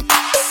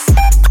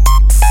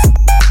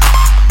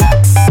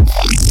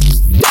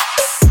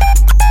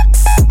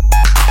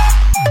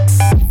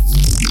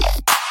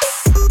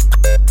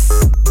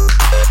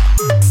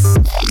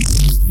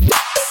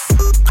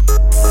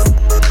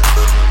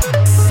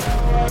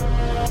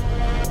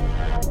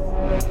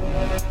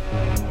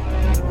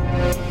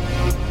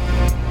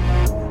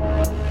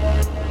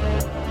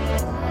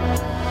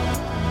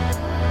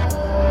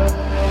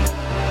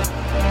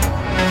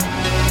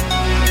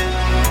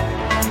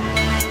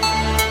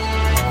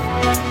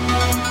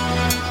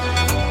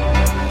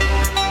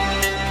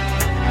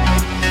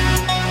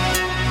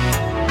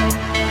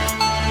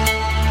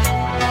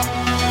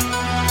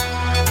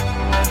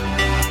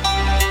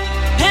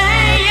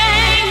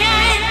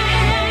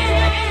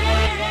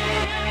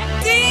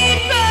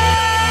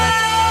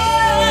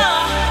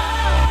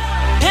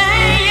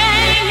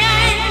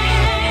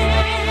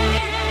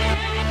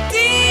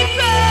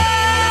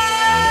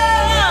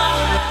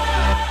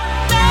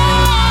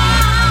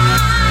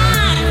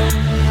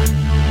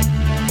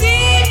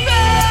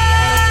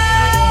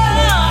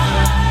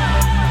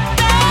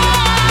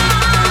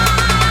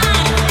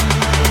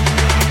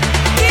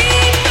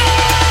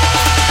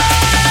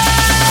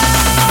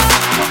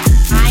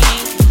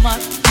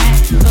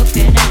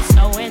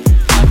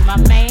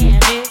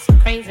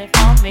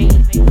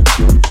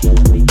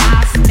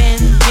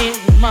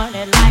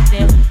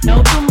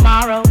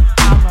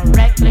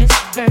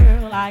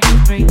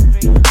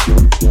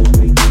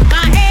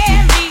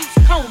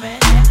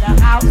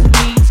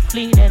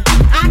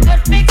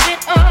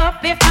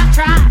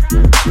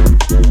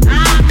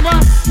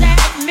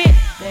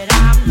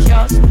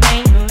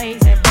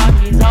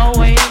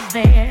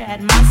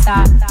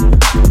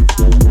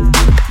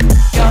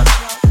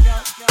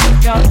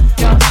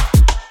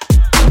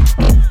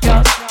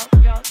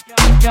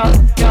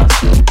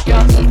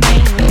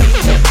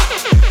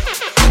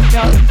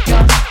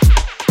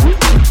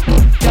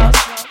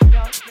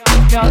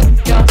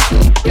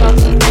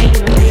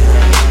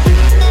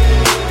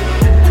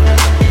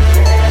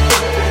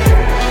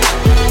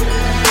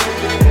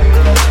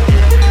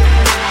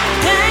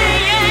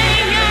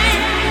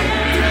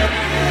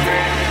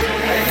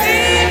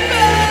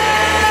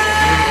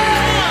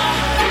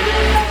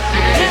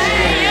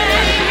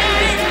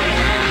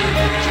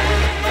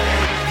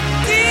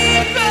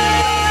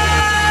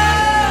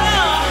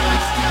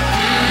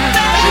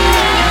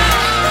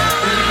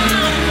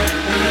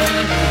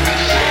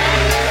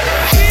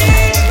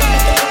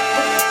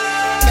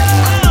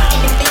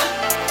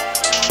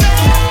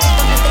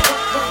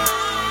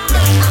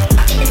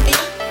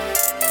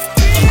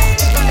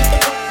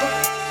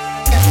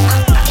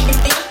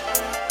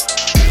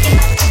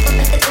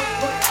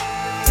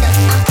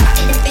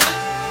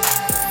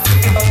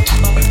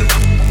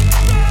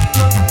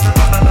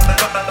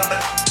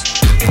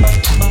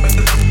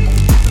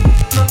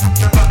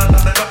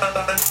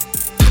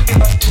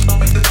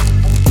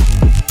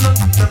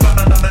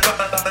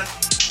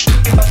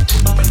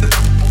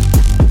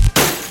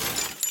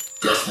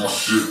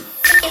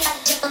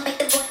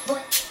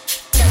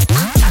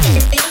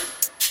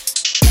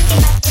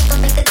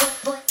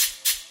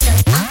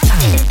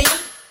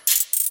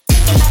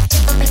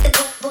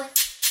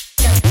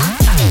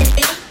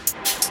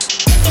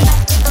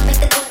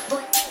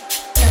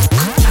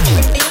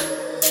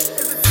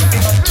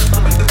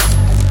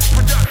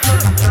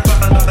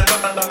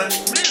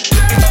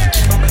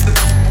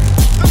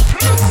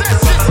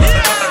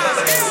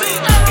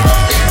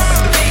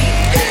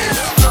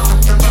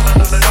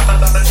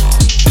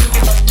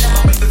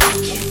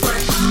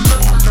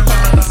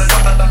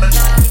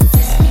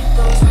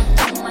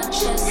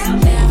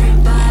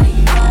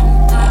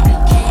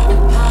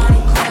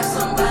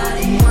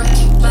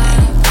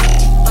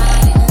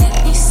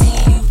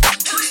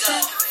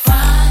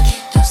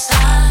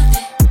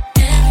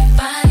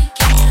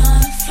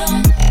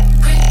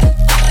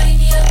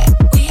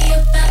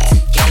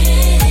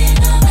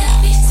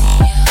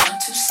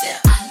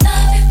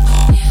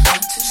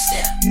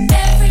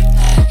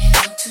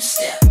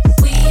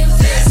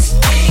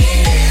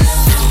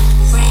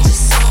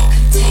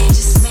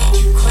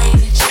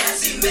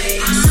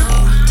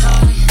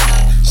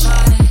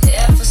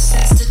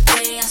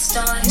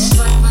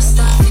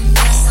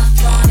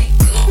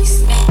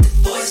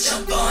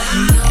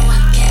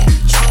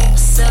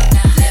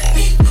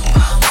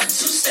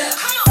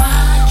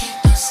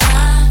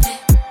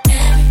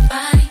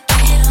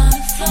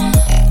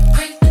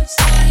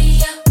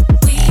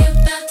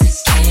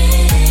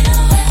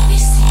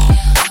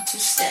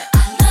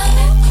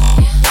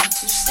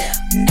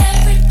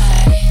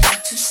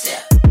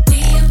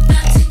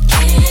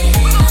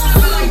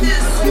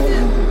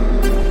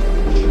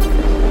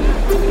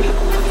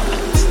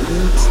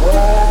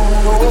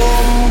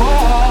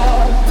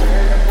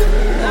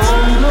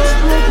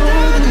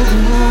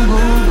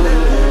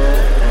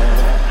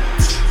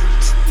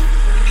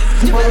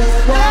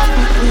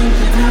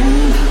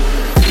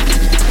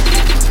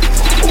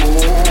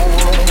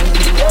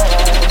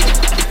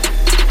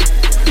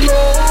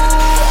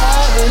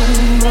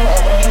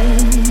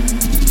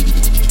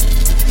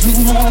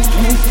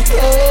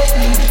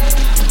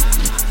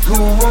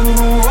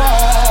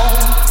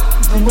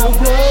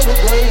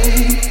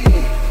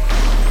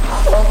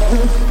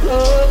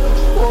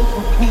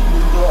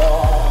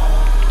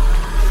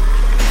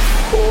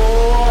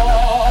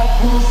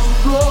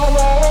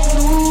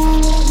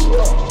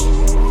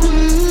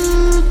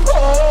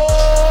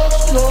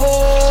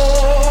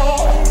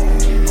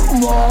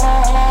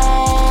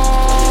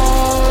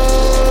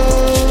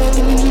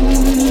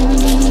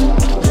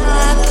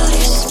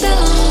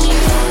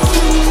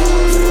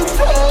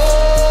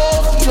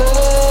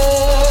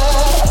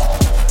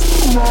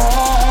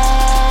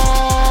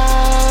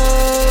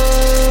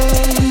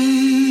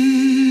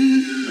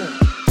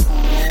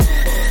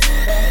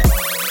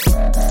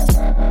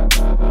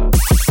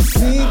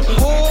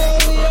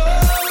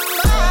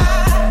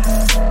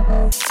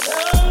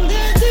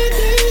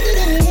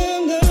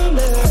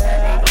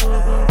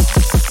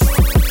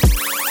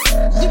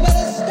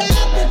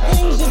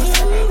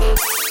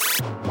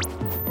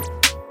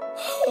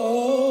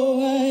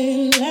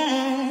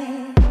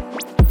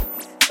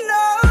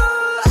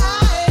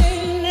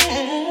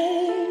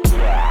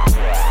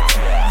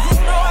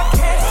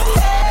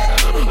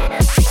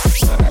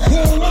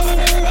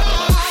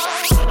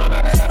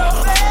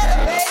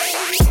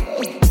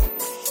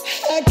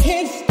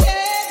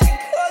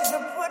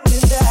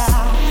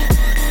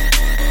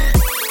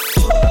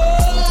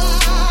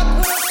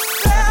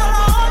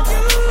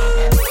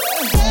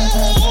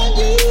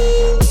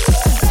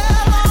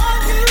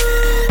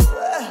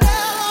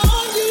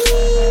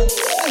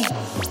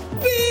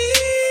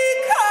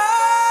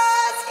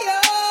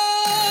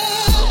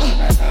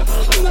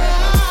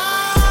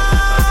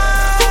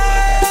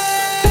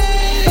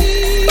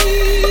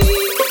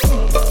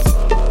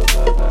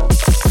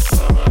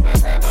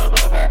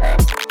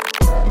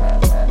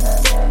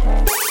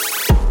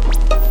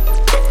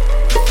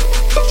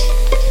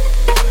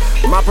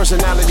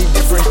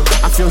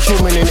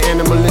 human and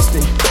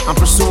animalistic. I'm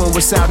pursuing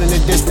what's out in the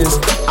distance.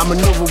 I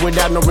maneuver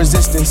without no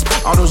resistance.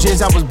 All those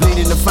years I was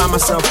bleeding to find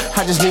myself.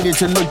 I just needed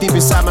to look deep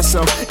inside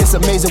myself. It's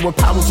amazing what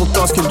powerful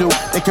thoughts can do.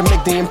 They can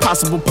make the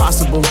impossible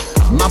possible.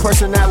 My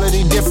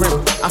personality different.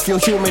 I feel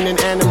human and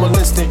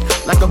animalistic.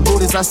 Like a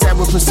Buddhist, I sat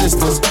with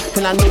persistence.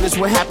 And I knew this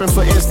would happen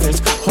for instance.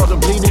 All the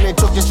bleeding it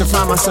took just to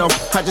find myself.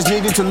 I just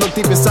needed to look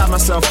deep inside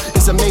myself.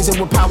 It's amazing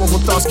what powerful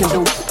thoughts can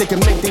do. They can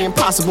make the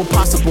impossible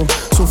possible.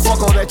 So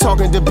fuck all that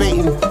talking,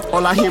 debating.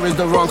 All I hear is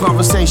the wrong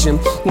conversation.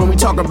 When we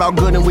talk about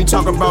good and we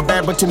talk about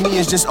bad, but to me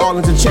it's just all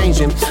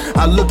interchanging.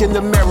 I look in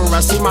the mirror, I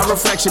see my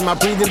reflection. My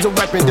breathing's a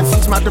weapon,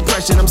 defeats my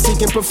depression. I'm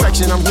seeking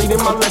perfection, I'm reading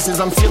my lessons.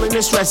 I'm feeling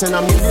the stress and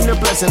I'm needing the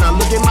blessing. I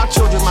look at my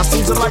children, my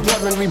seeds are like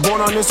heaven.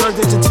 Reborn on this earth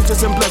to teach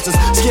us and bless us.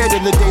 Scared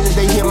of the day that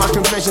they hear my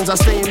confessions. I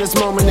stay in this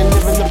moment and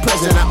live in the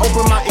present. I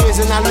open my ears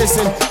and I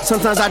listen.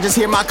 Sometimes I just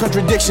hear my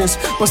contradictions,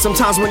 but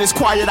sometimes when it's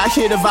quiet I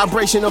hear the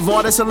vibration of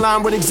all that's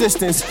aligned with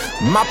existence.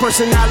 My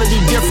personality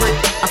different.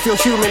 I feel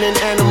human and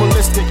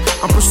animalistic.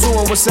 I'm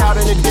pursuing what's out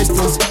in the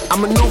distance. I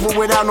maneuver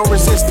without no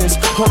resistance.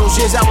 All those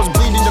years I was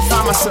bleeding to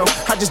find myself.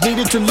 I just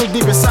needed to look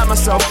deep inside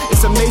myself.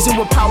 It's amazing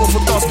what powerful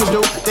thoughts can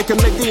do. They can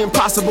make the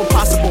impossible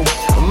possible.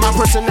 My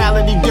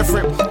personality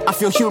different. I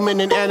feel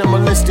human and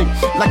animalistic.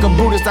 Like a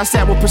Buddhist, I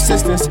sat with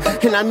persistence.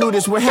 And I knew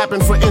this would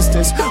happen for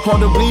instance. All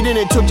the bleeding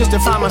it took just to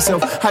find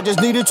myself. I just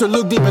needed to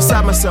look deep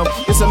inside myself.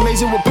 It's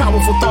amazing what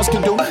powerful thoughts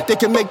can do. They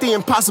can make the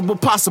impossible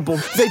possible.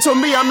 They told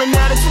me I'm an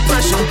addict for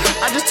pressure.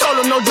 I just told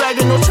them no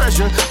dragon, no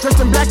treasure. Dressed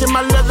in black in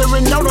my leather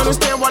and don't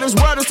understand why this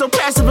world is so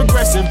passive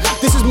aggressive.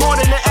 This is more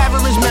than an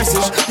average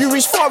message. You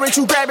reach for it,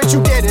 you grab it,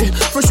 you get it.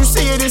 First you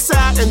see it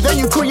inside and then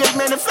you create,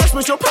 manifest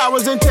what your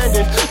power's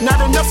intended.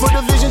 Not enough for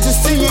the vision to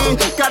see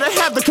it. Gotta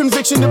have the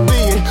conviction to be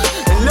it.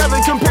 And love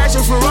and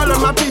compassion for all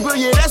of my people,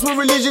 yeah, that's what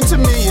religion to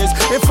me is.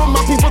 And for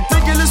my people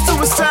thinking it's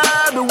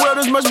suicide, the world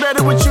is much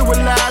better with you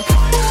alive.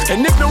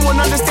 And if no one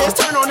understands,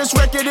 turn on this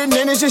record and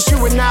then it's just you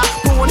and I.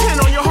 Put one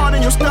hand on your heart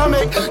and your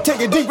stomach.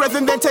 Take a deep breath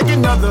and then take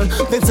another.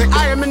 Then say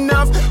I am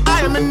enough,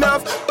 I am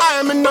enough, I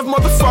am enough,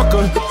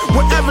 motherfucker.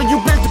 Whatever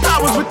you bring, the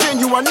power's within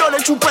you. I know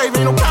that you brave,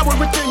 ain't no power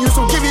within you.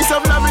 So give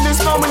yourself love in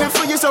this moment and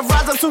feel yourself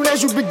rise up soon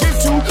as you begin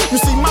to. You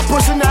see my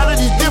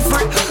personality's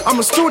different. I'm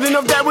a student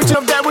of that which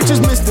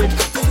is mystic.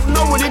 You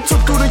know what it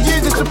took through the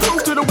years just to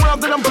prove to the world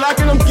that I'm black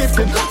and I'm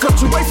gifted.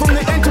 Fluctuate from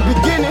the end to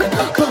beginning.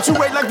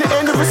 Punctuate like the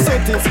end of a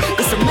sentence.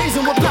 It's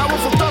amazing what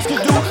powerful thoughts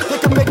can do. They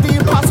can make the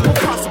impossible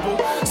possible.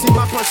 See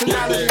my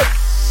personality.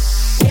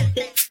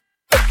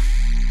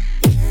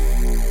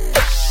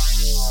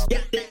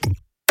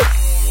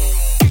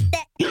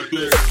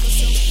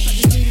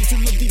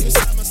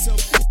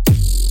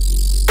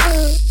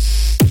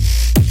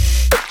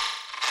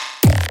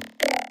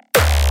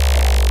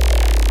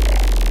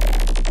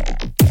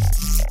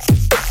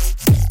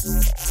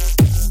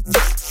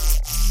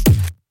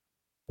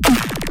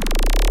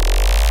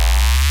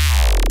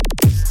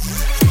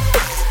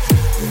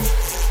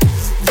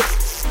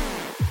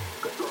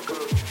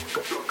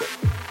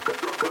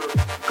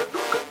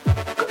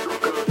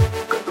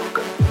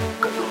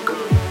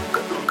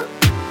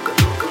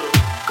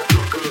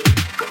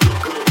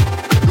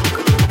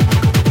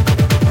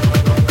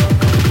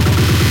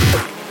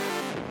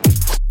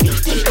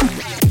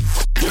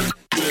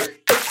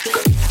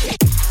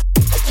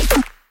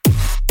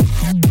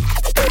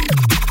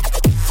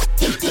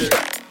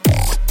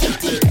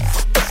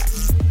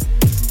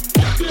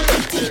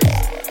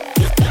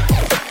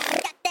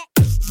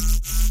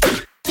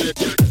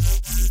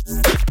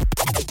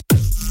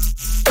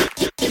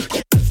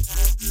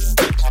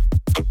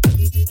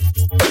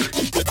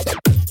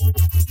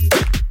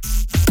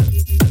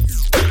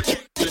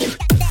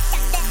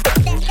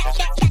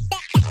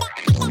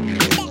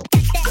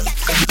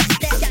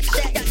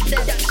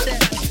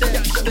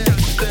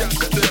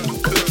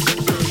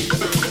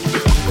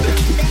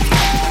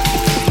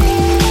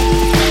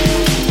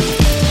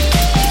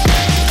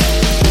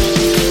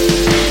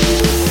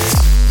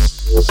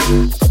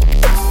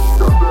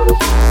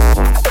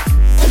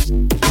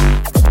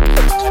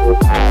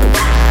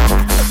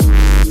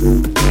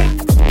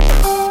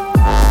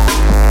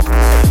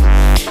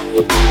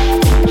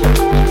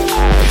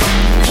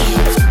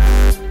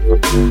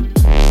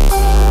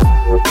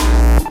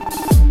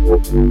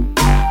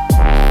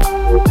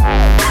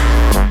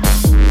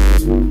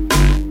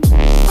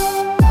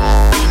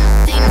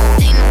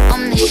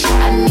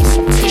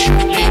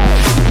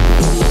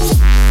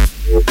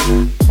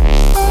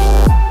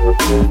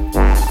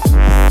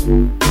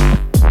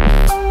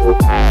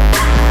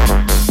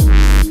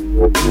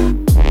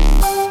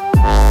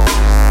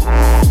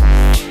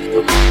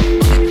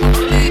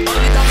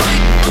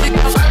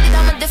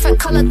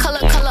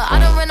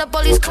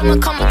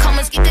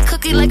 Commas, eat the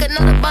cookie like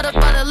another butter.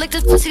 Lick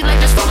this pussy like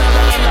this. I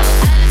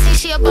had to take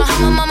she up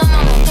behind my mama.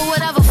 Do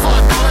whatever for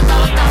a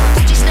dollar.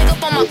 Put your snake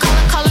up on my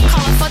collar.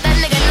 Fuck that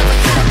nigga, never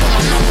get up on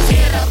my number.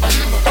 Get up.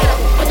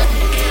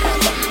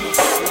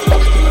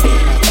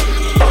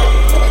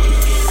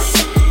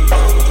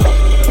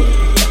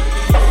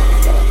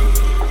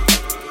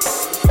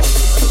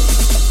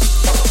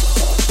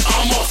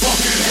 I'm a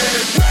fucking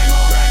head.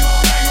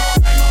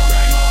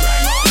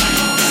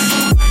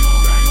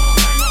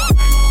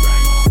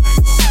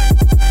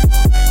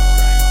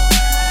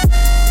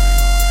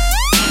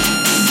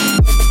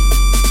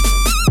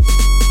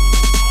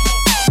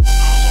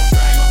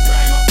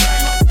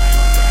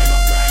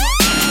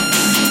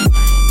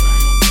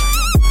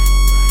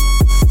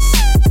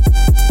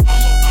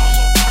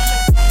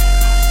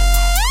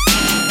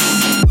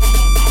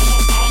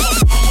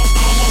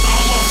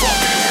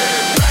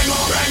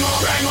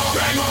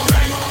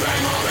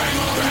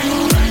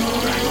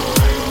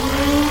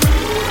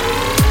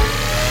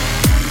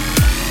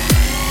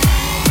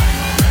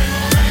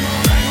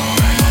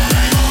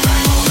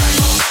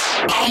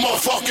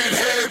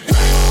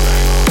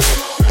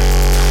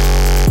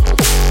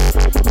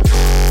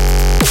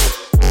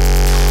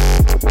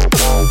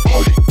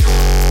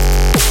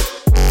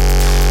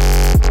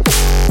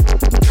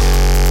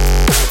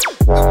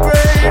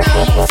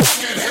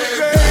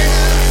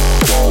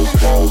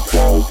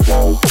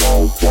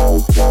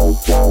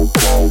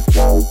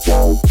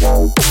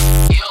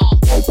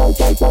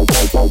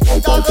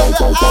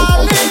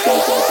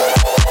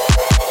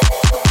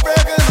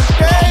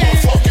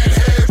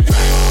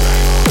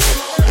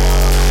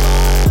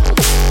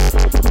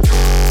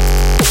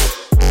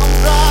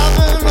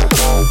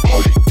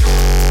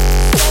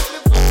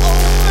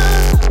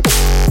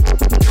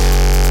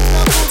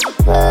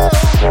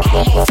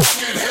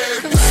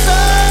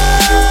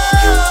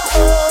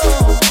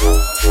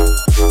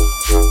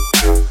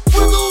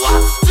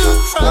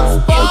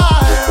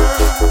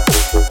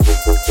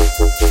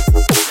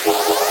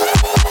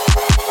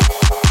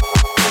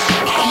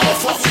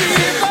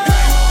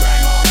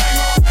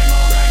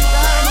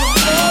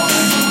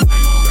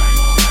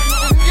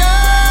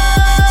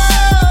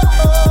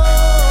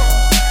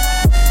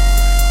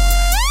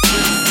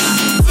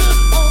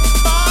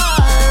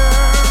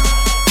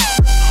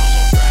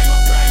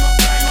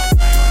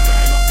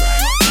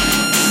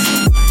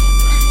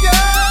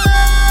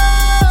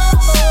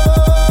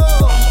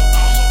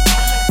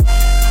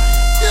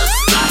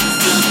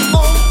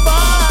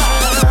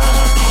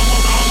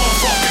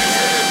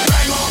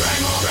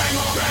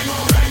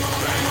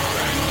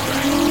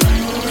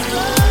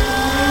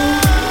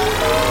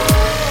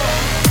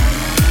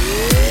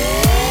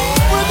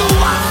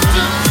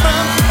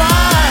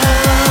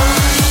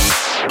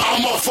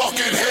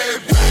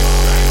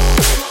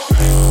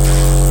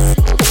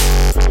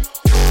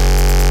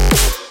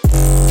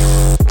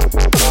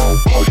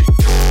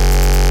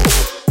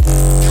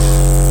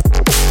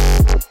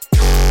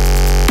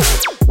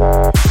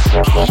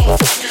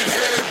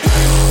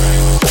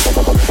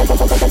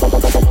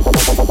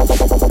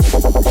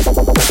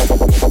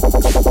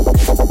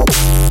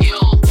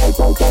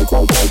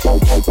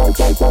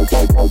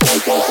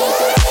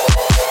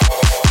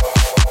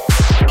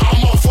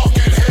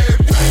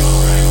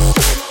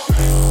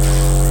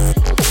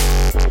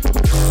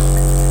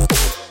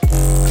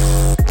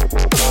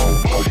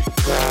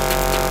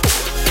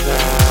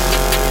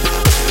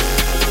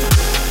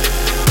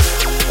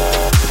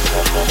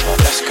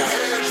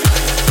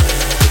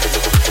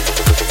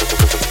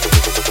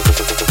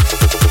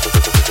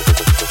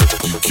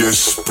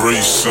 Spray,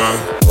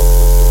 son.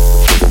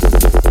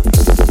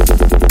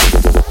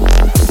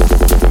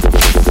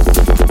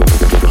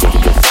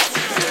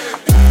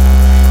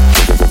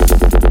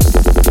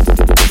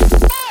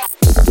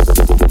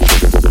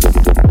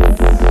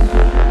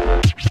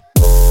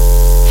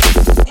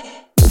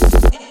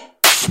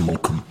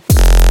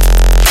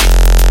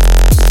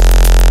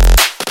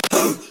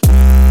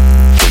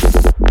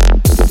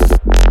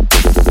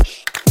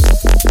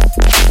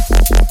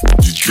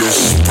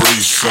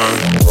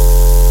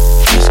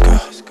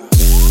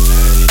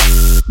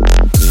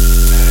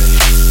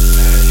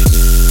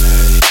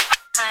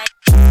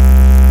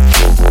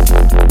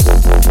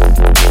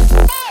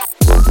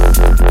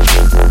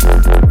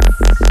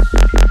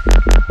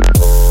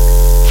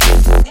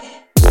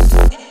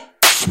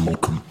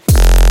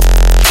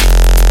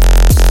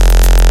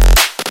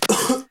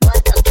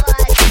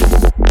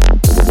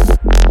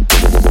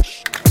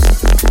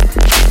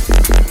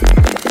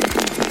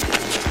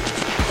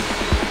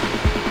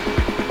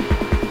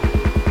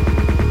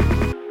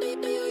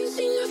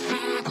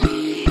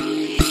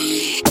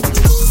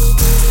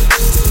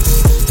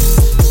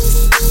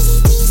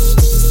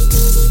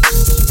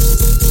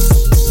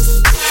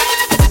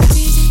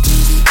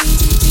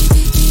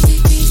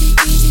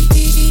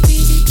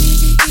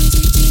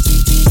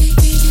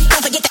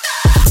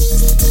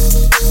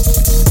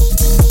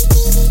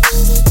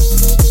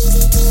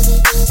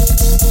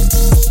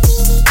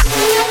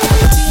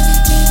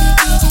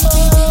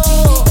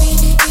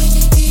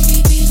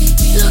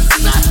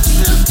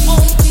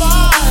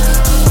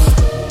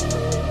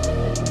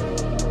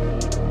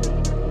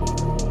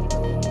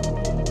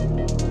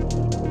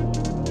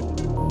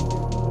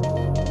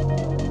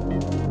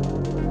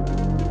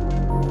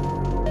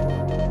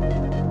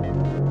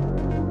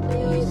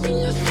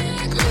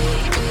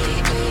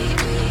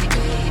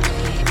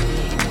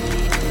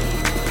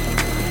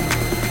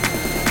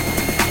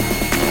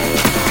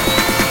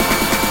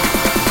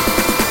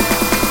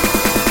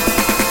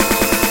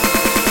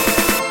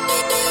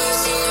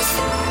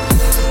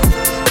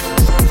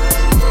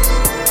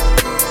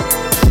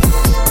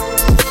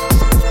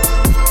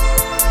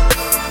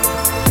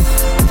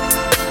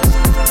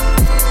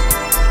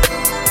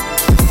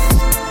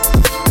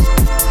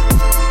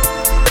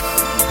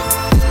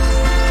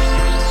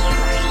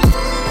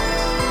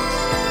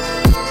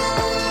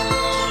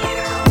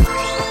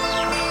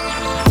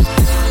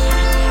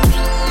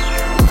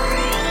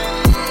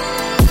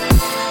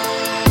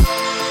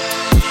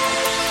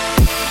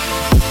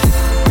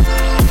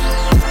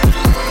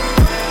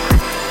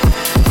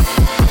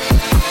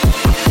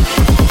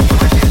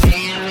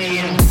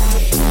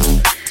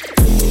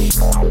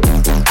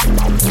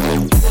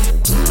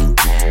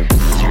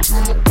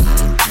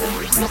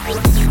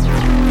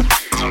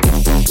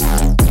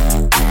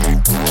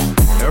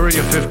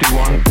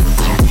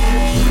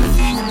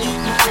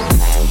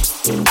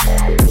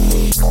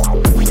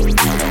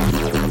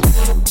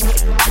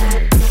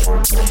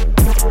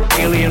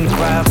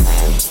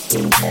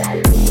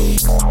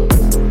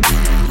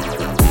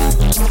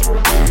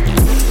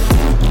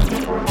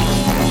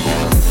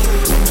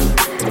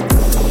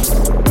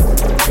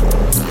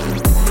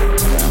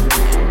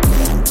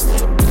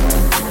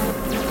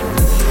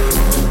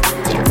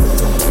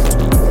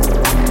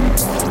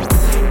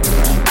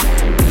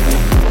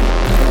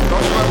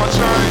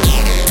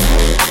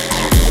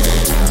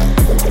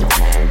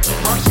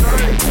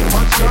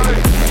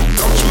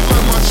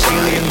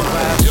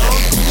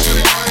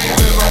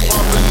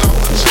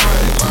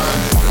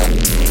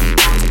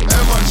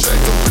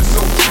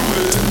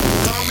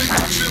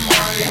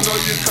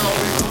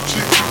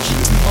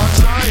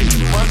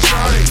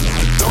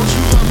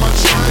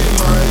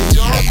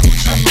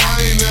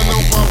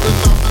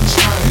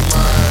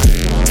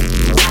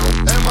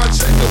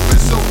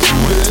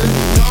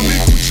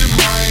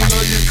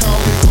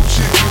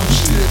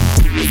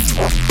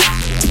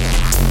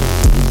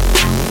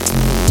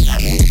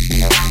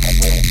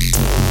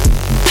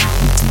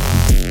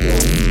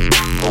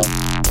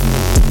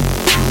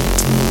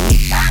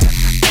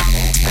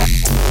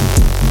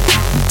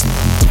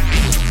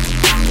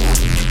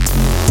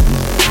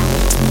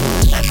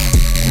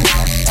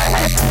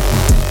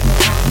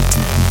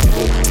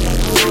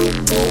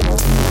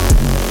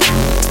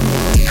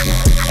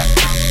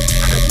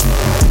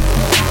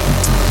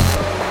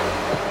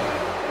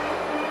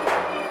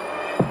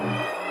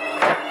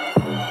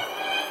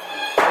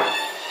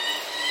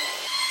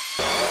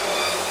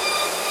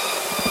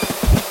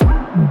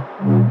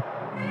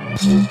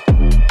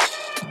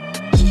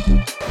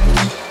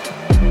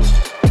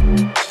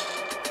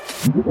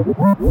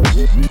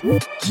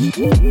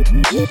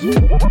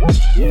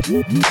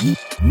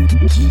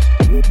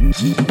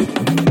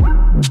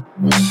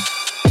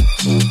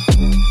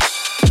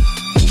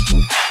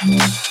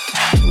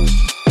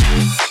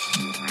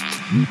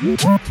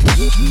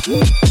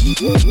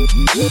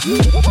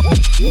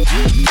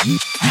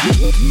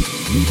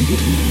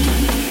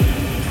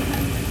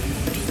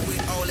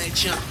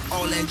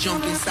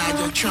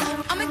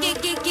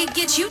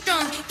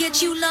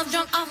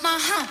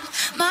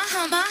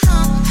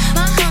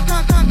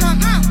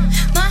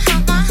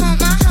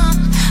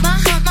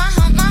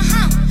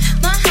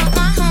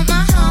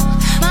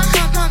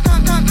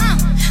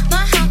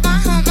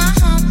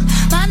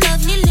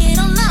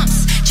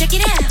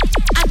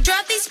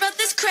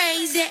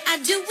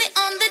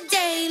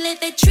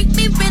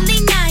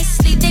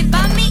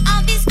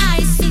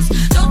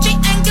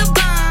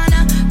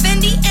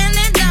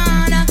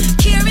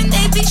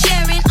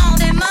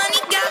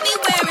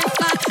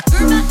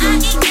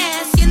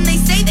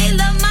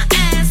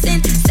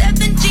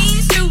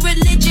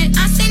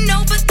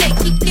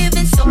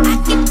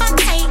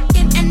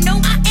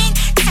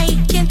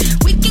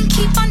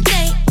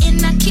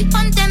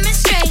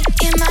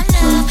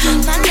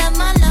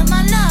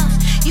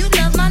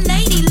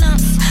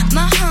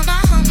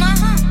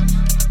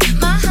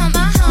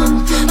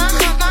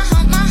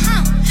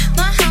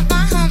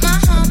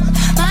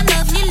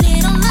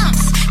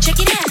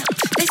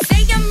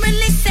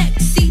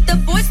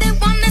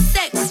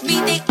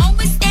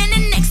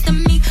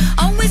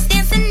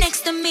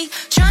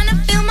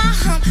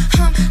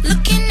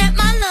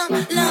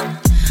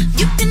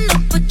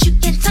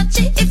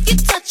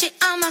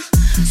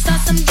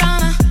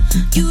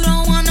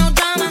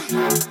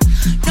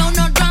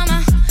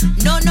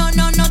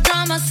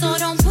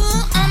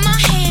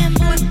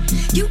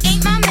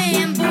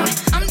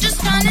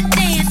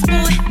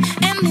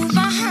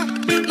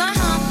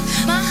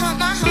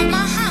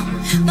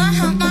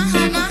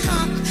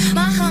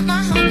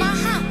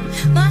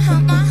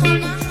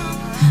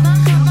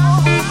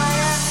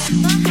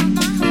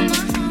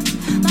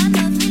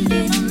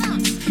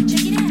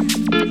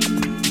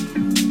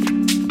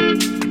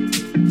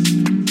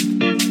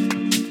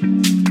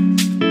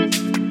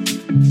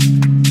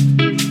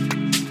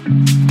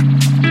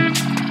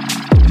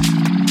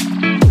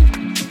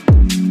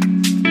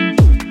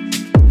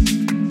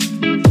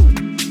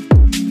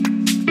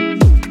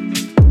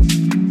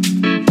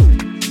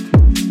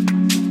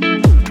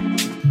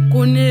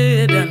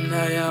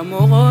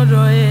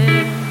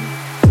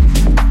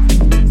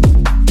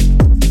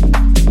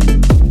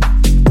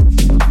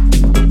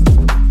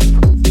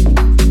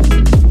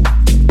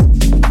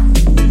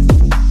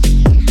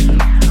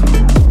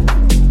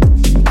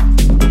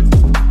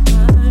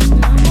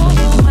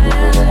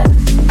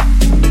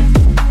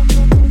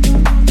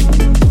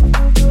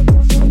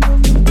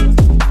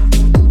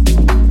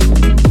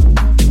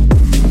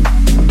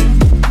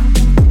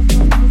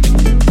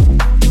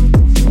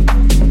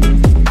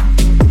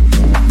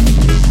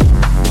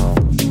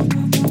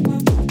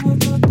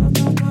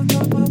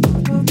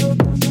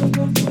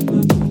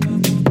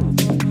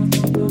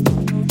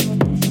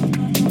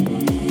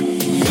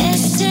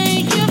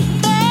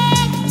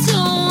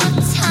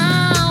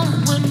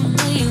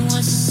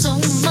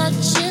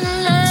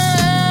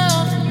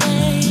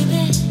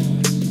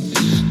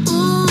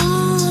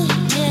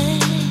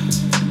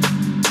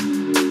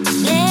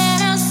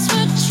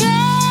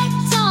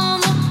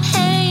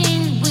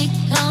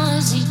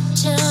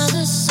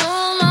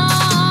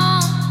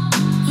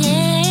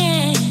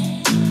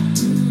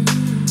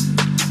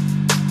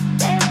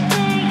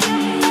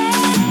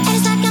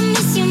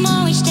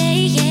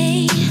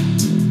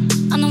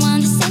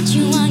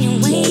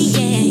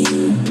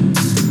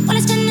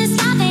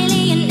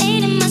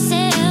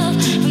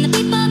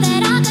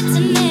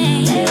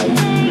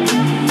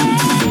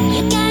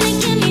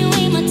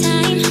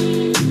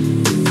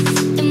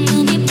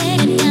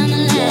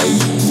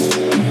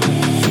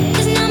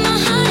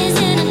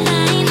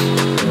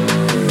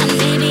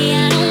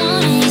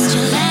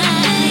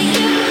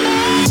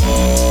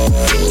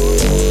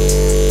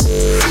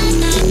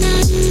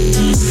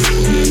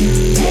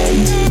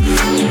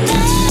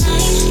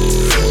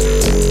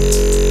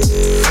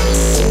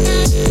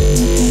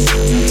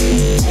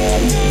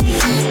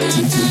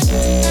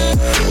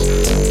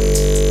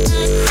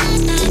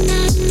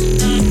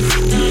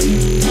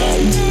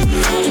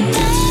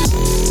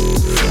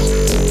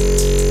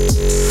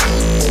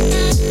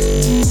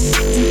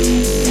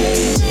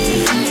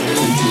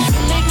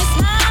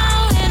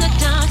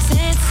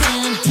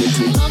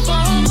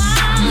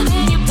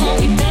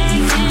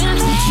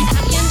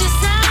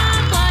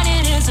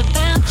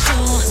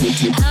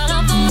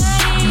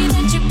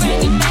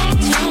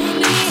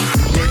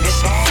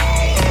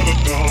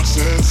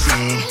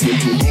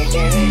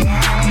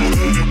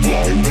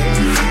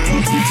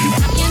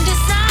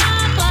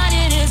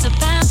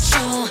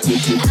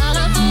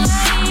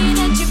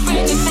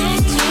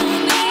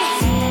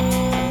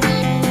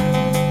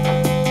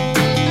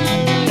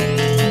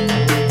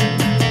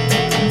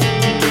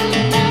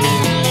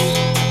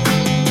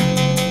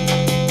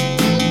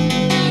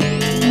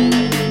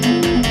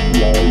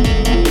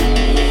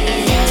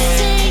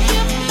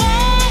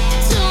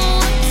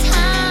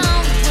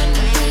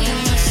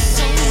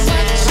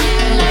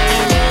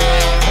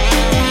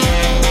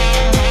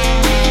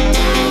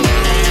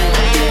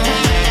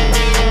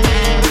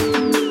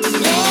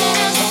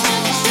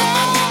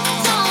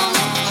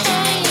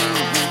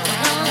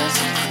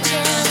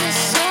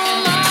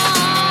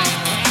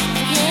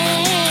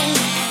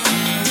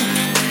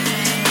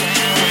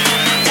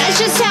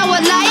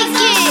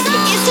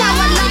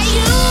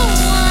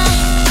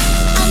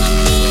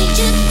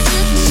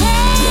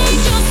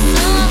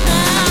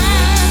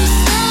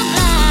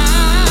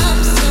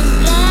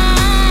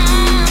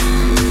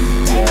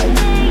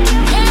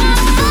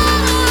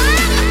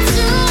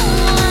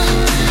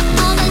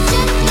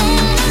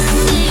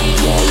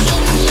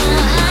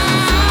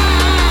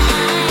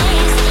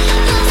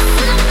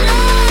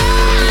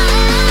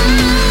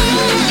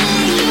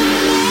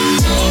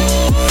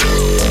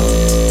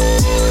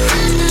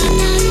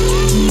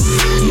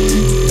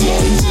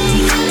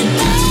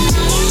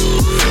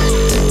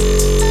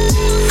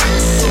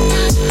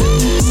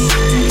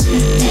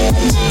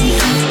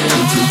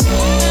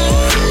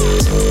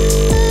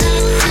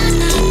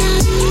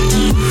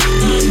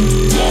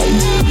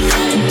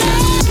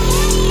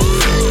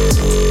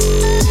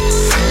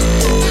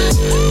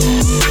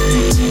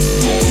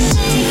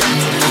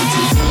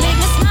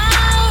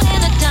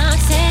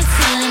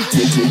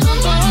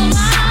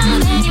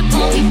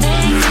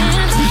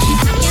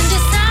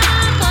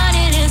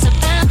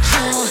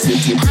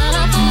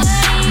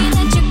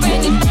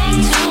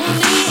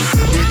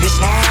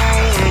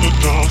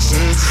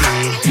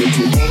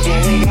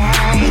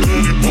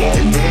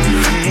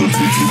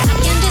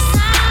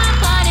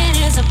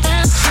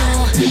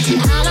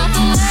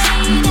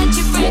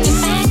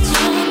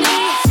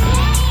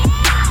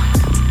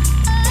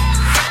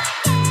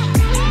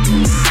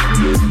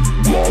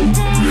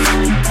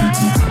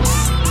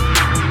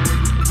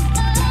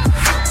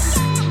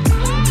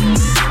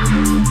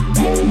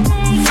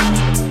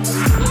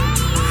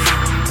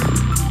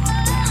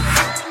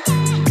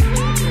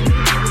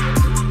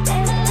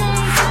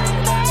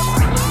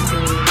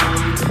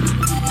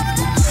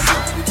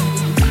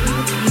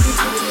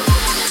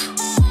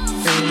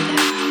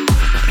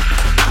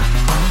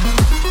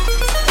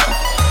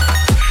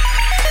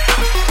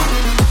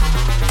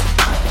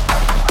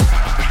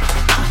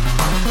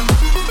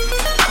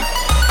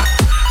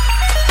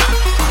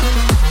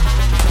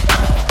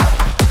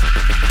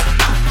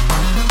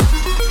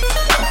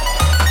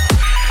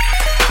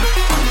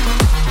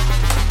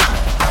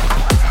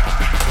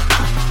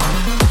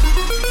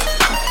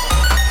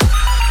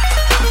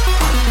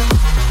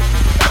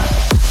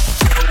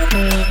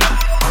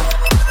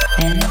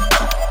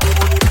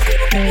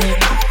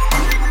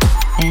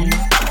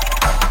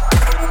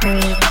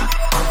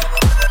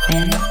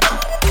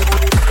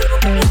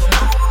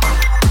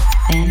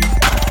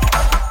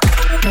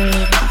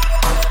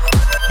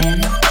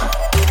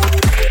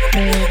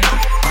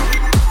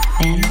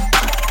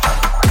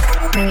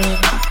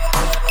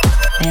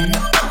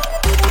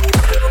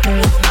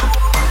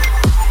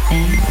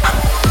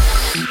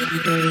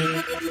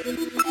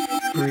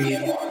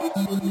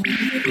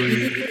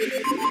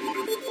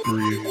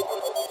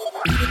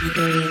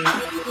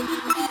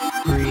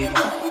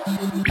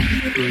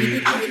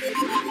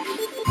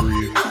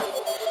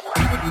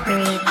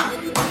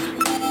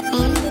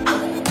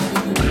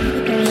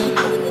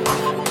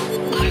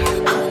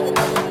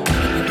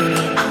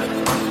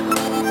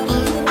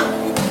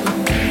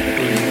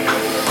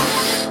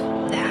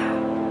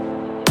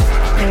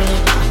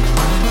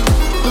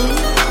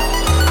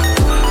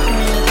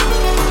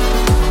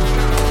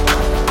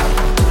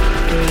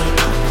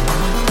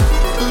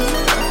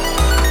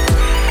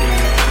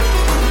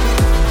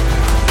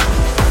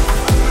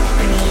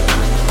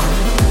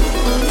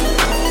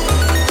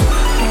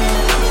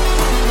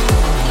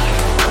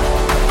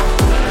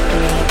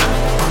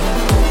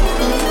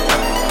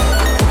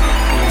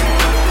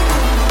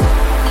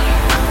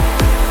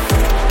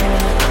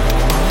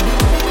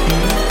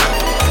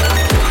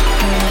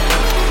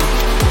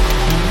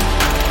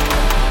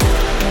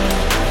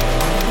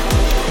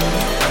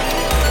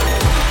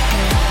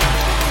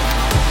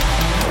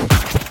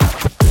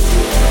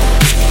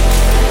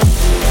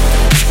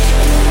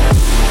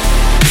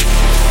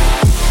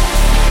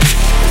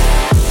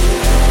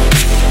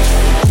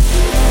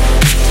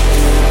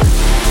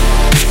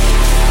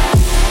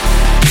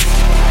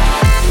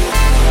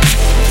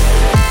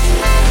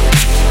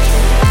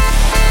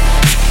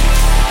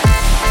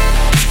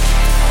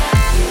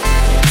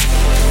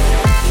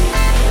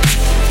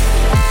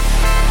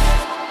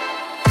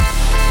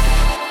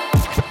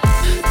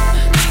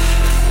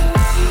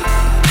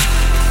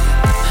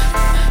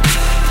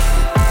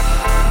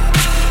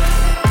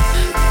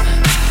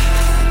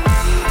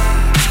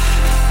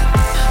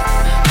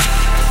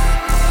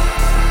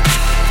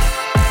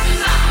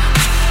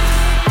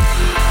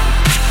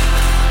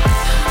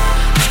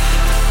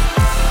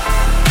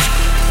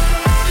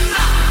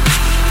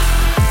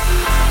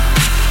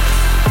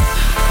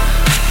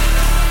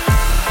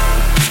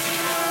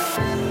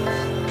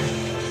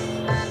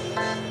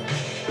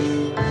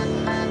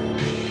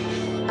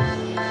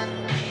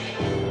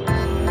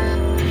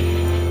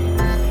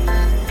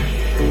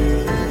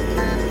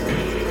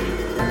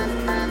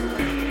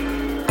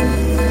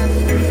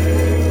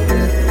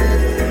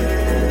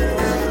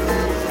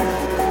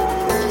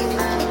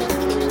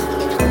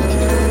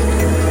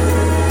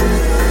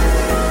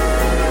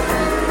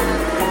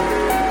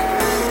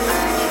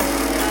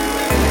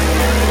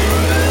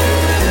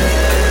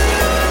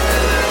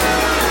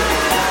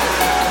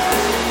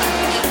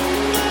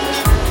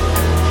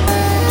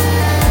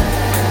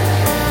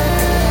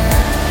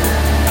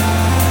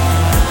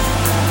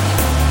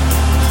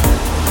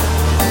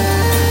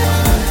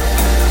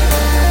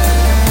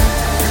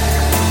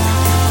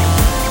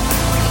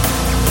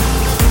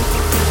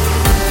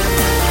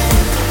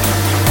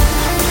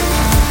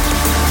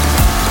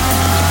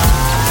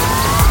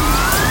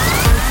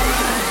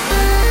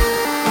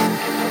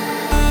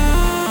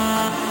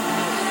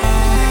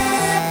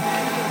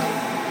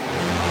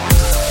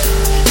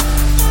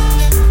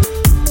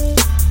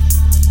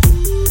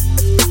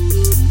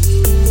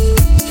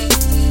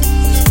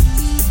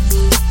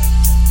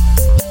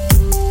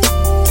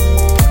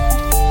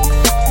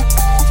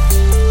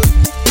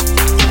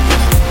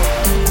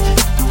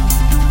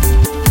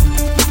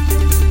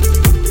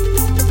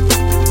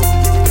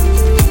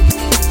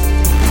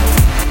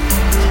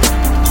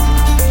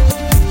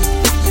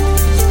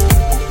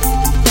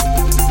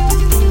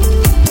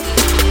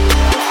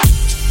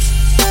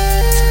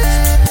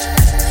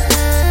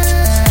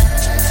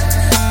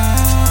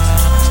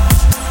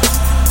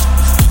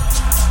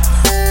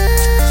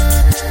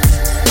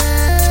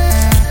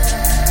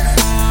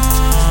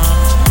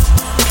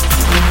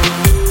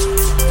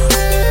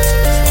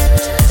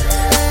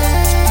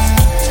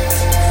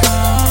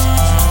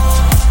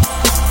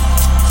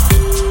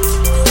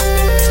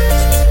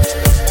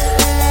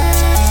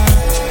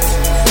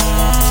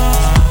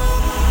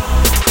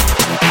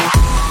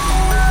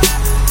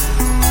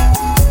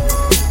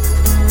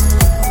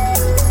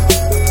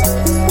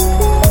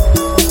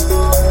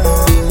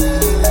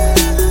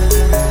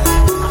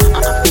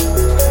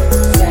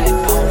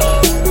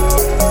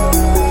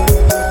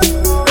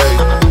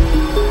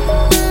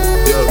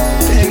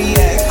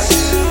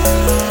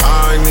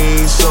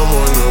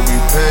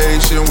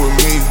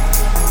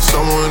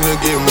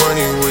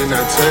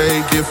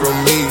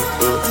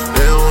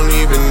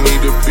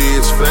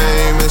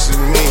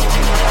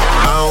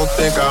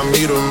 think I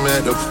meet them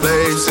at the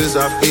places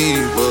I be,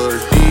 but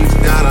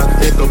deep down I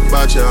think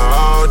about you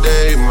all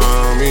day,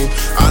 mommy.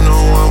 I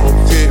know I'm a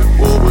pit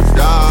bull with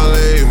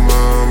Dolly,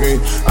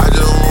 mommy. I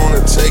just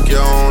wanna take you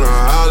on a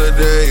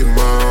holiday,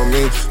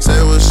 mommy. Say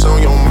what's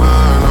on your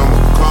mind, I'ma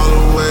call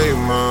away,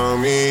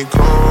 mommy.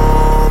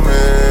 Come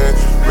and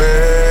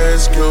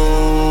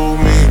rescue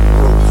me.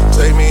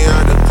 Take me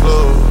out the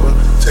club,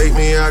 take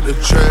me out the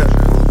trap,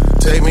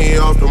 take me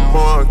off the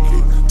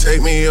market,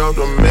 take me off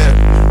the map.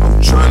 I'm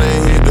tryna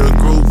hit the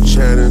group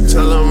chat and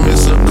tell them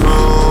it's a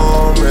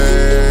come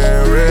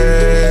and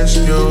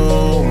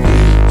rescue me.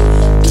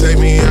 Take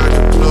me out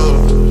the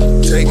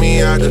club, take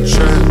me out the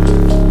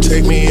trap,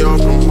 take me off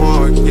the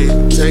market,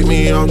 take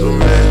me off the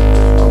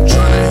mat. I'm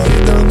tryna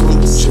hit the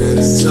group chat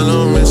and tell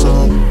them it's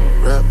all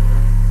rap.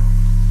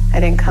 I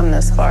didn't come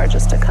this far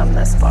just to come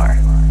this far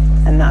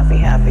and not be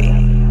happy.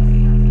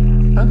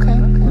 Okay.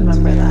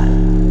 Remember that.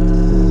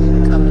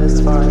 Come this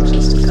far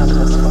just to come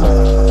this far.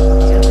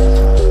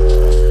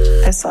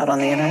 Yeah. I saw it on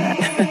the internet.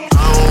 I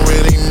don't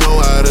really know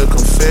how to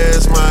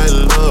confess my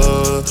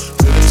love.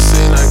 Really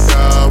seem like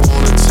I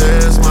wanna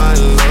test my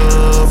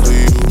love for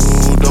you.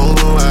 Don't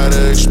know how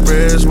to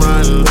express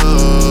my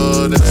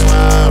love. That's why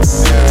I'm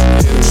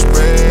never getting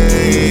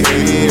sprayed.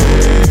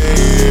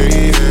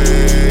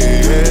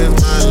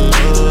 My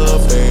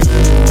love for you.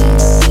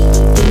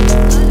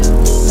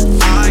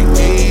 I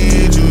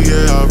need you,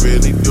 yeah, I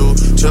really do.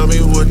 Tell me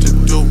what to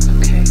do.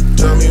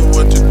 Tell me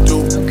what to do.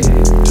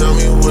 Tell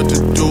me what to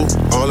do.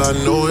 All I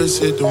know is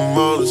hit the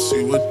mall to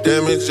see what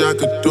damage I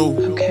could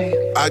do.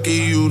 I give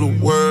you the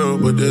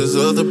world, but there's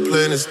other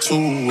planets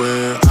too.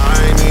 Where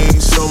I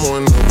need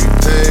someone to be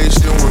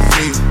patient with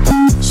me.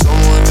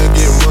 Someone to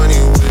get money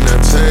when I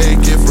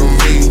take it from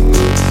me.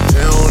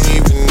 They don't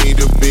even need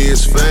to be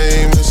as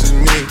famous as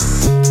me.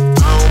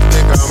 I don't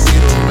think I'll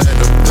meet them at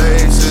the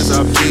places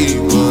I be,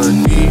 but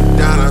deep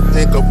down I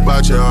think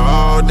about you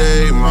all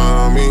day,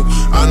 mommy.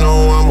 I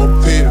know I'm a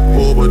pit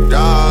bull, but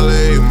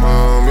darling,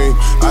 mommy,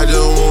 I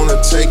just wanna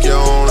take you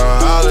on a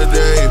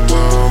holiday,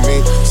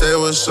 mommy. Say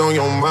what's on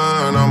your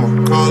mind,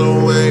 I'ma call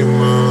away,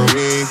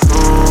 mommy.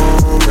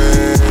 Come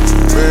and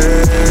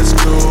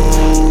rescue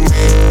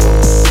me.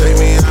 Take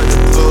me out the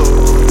club,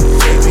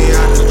 take me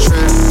out the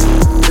trap,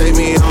 take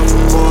me off the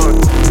board,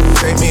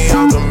 take me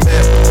off the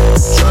map.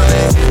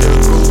 Tryna hit the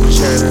group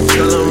chat and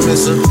tell them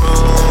it's a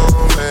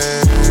come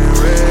and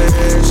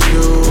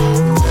rescue.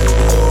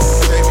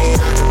 Take me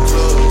out the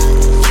club,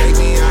 take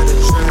me out the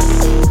trap,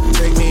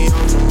 take me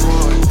off the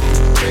board,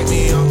 take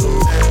me off the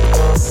map.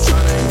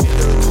 Tryna hit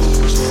the group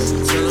chat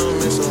and tell them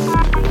it's a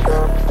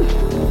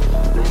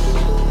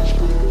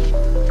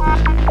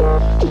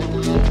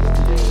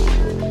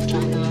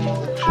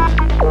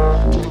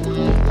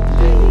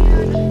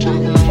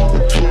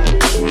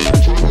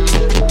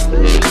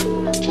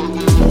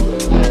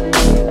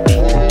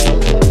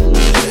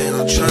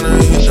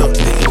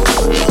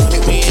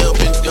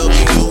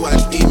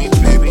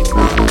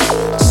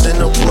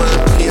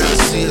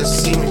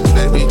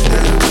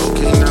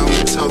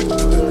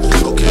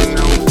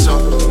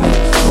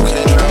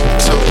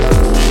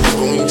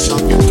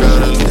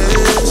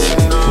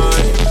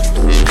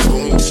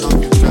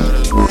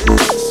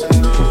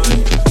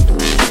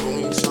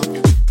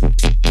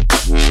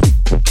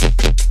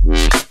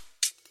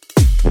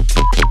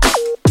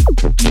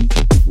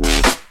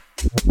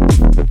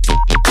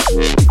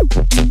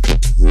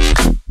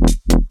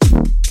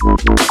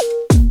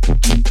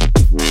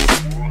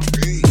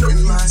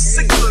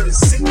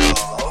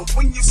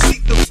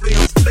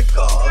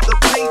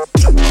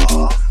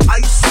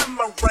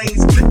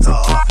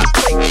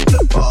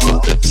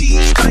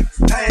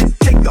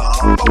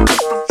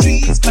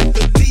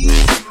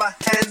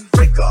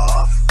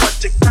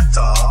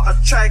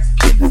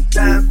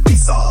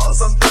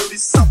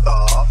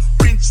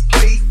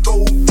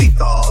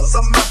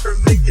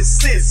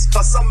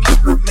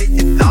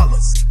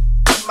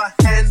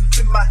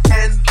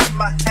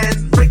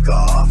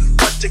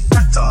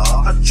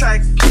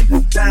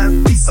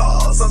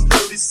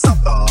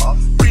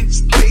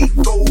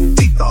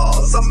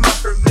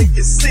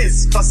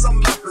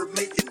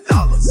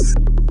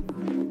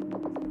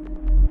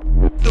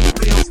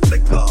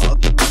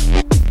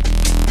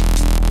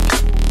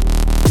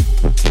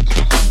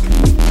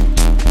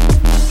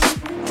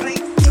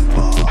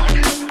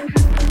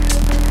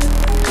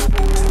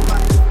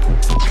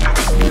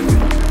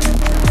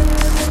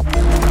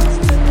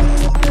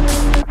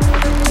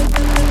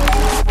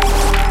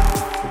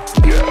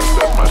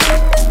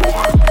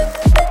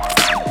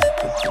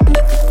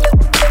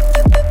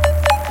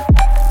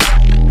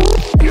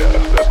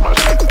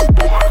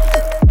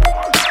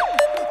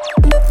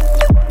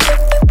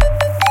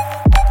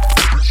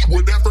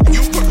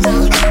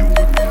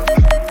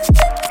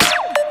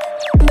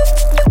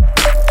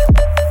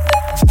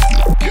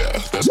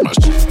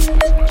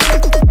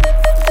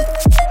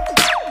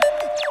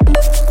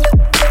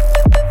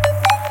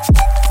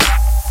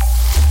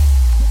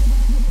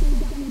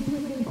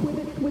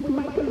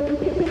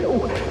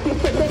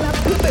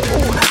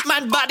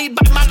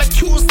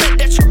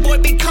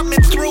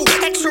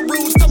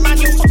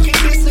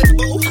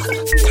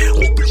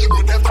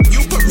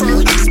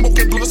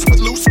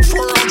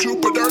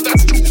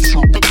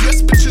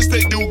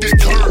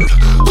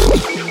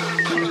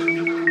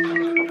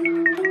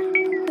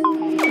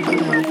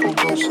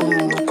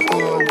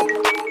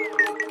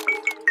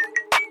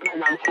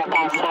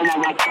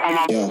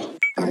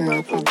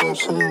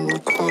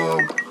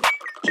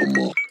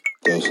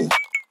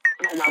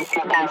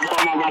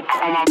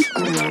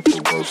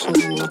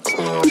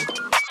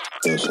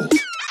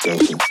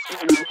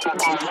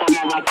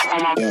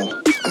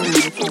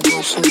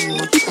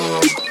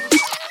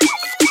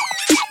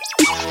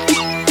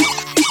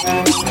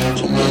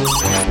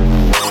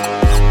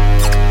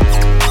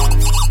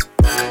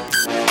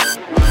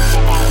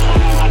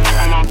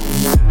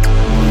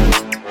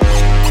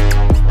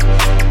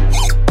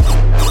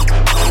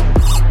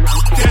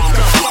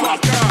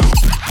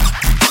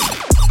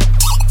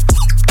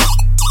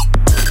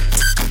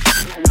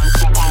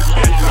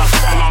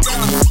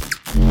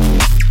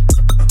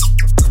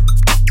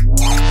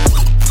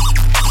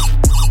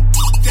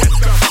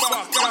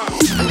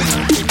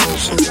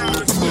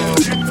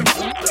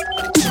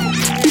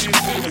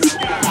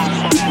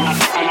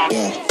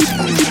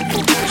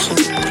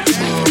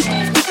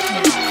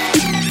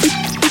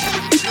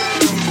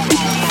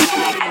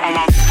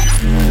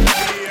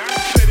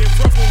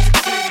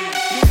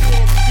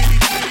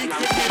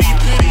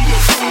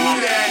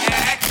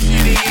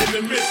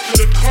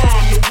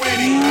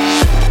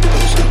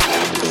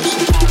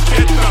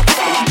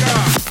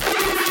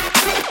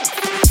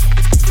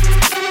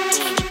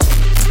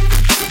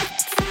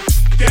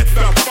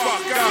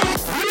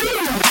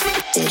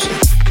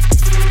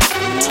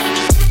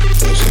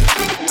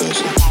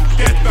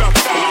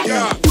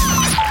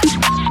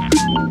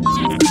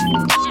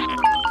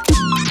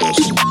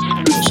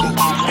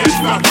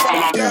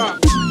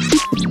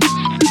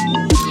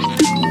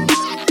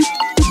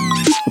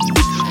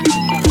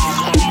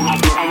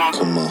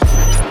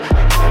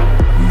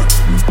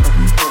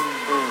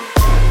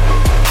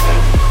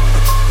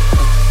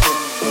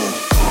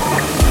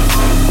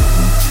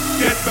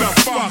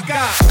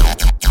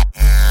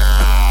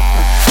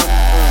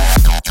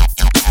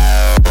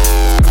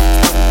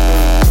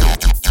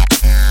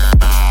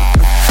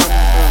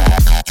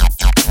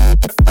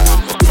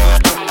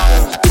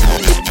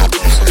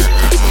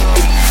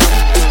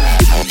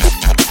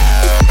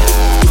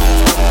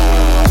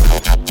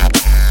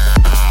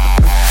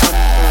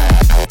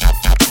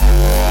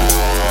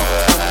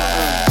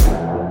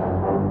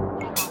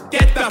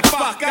the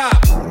fuck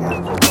up.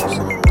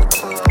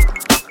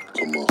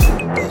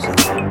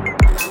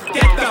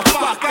 Get the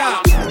fuck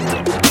up.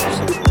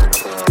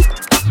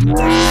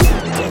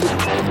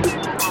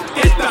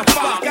 Get the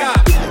fuck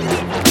up.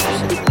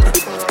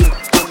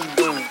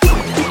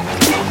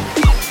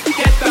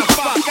 Get the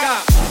fuck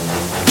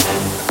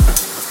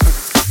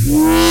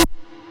up.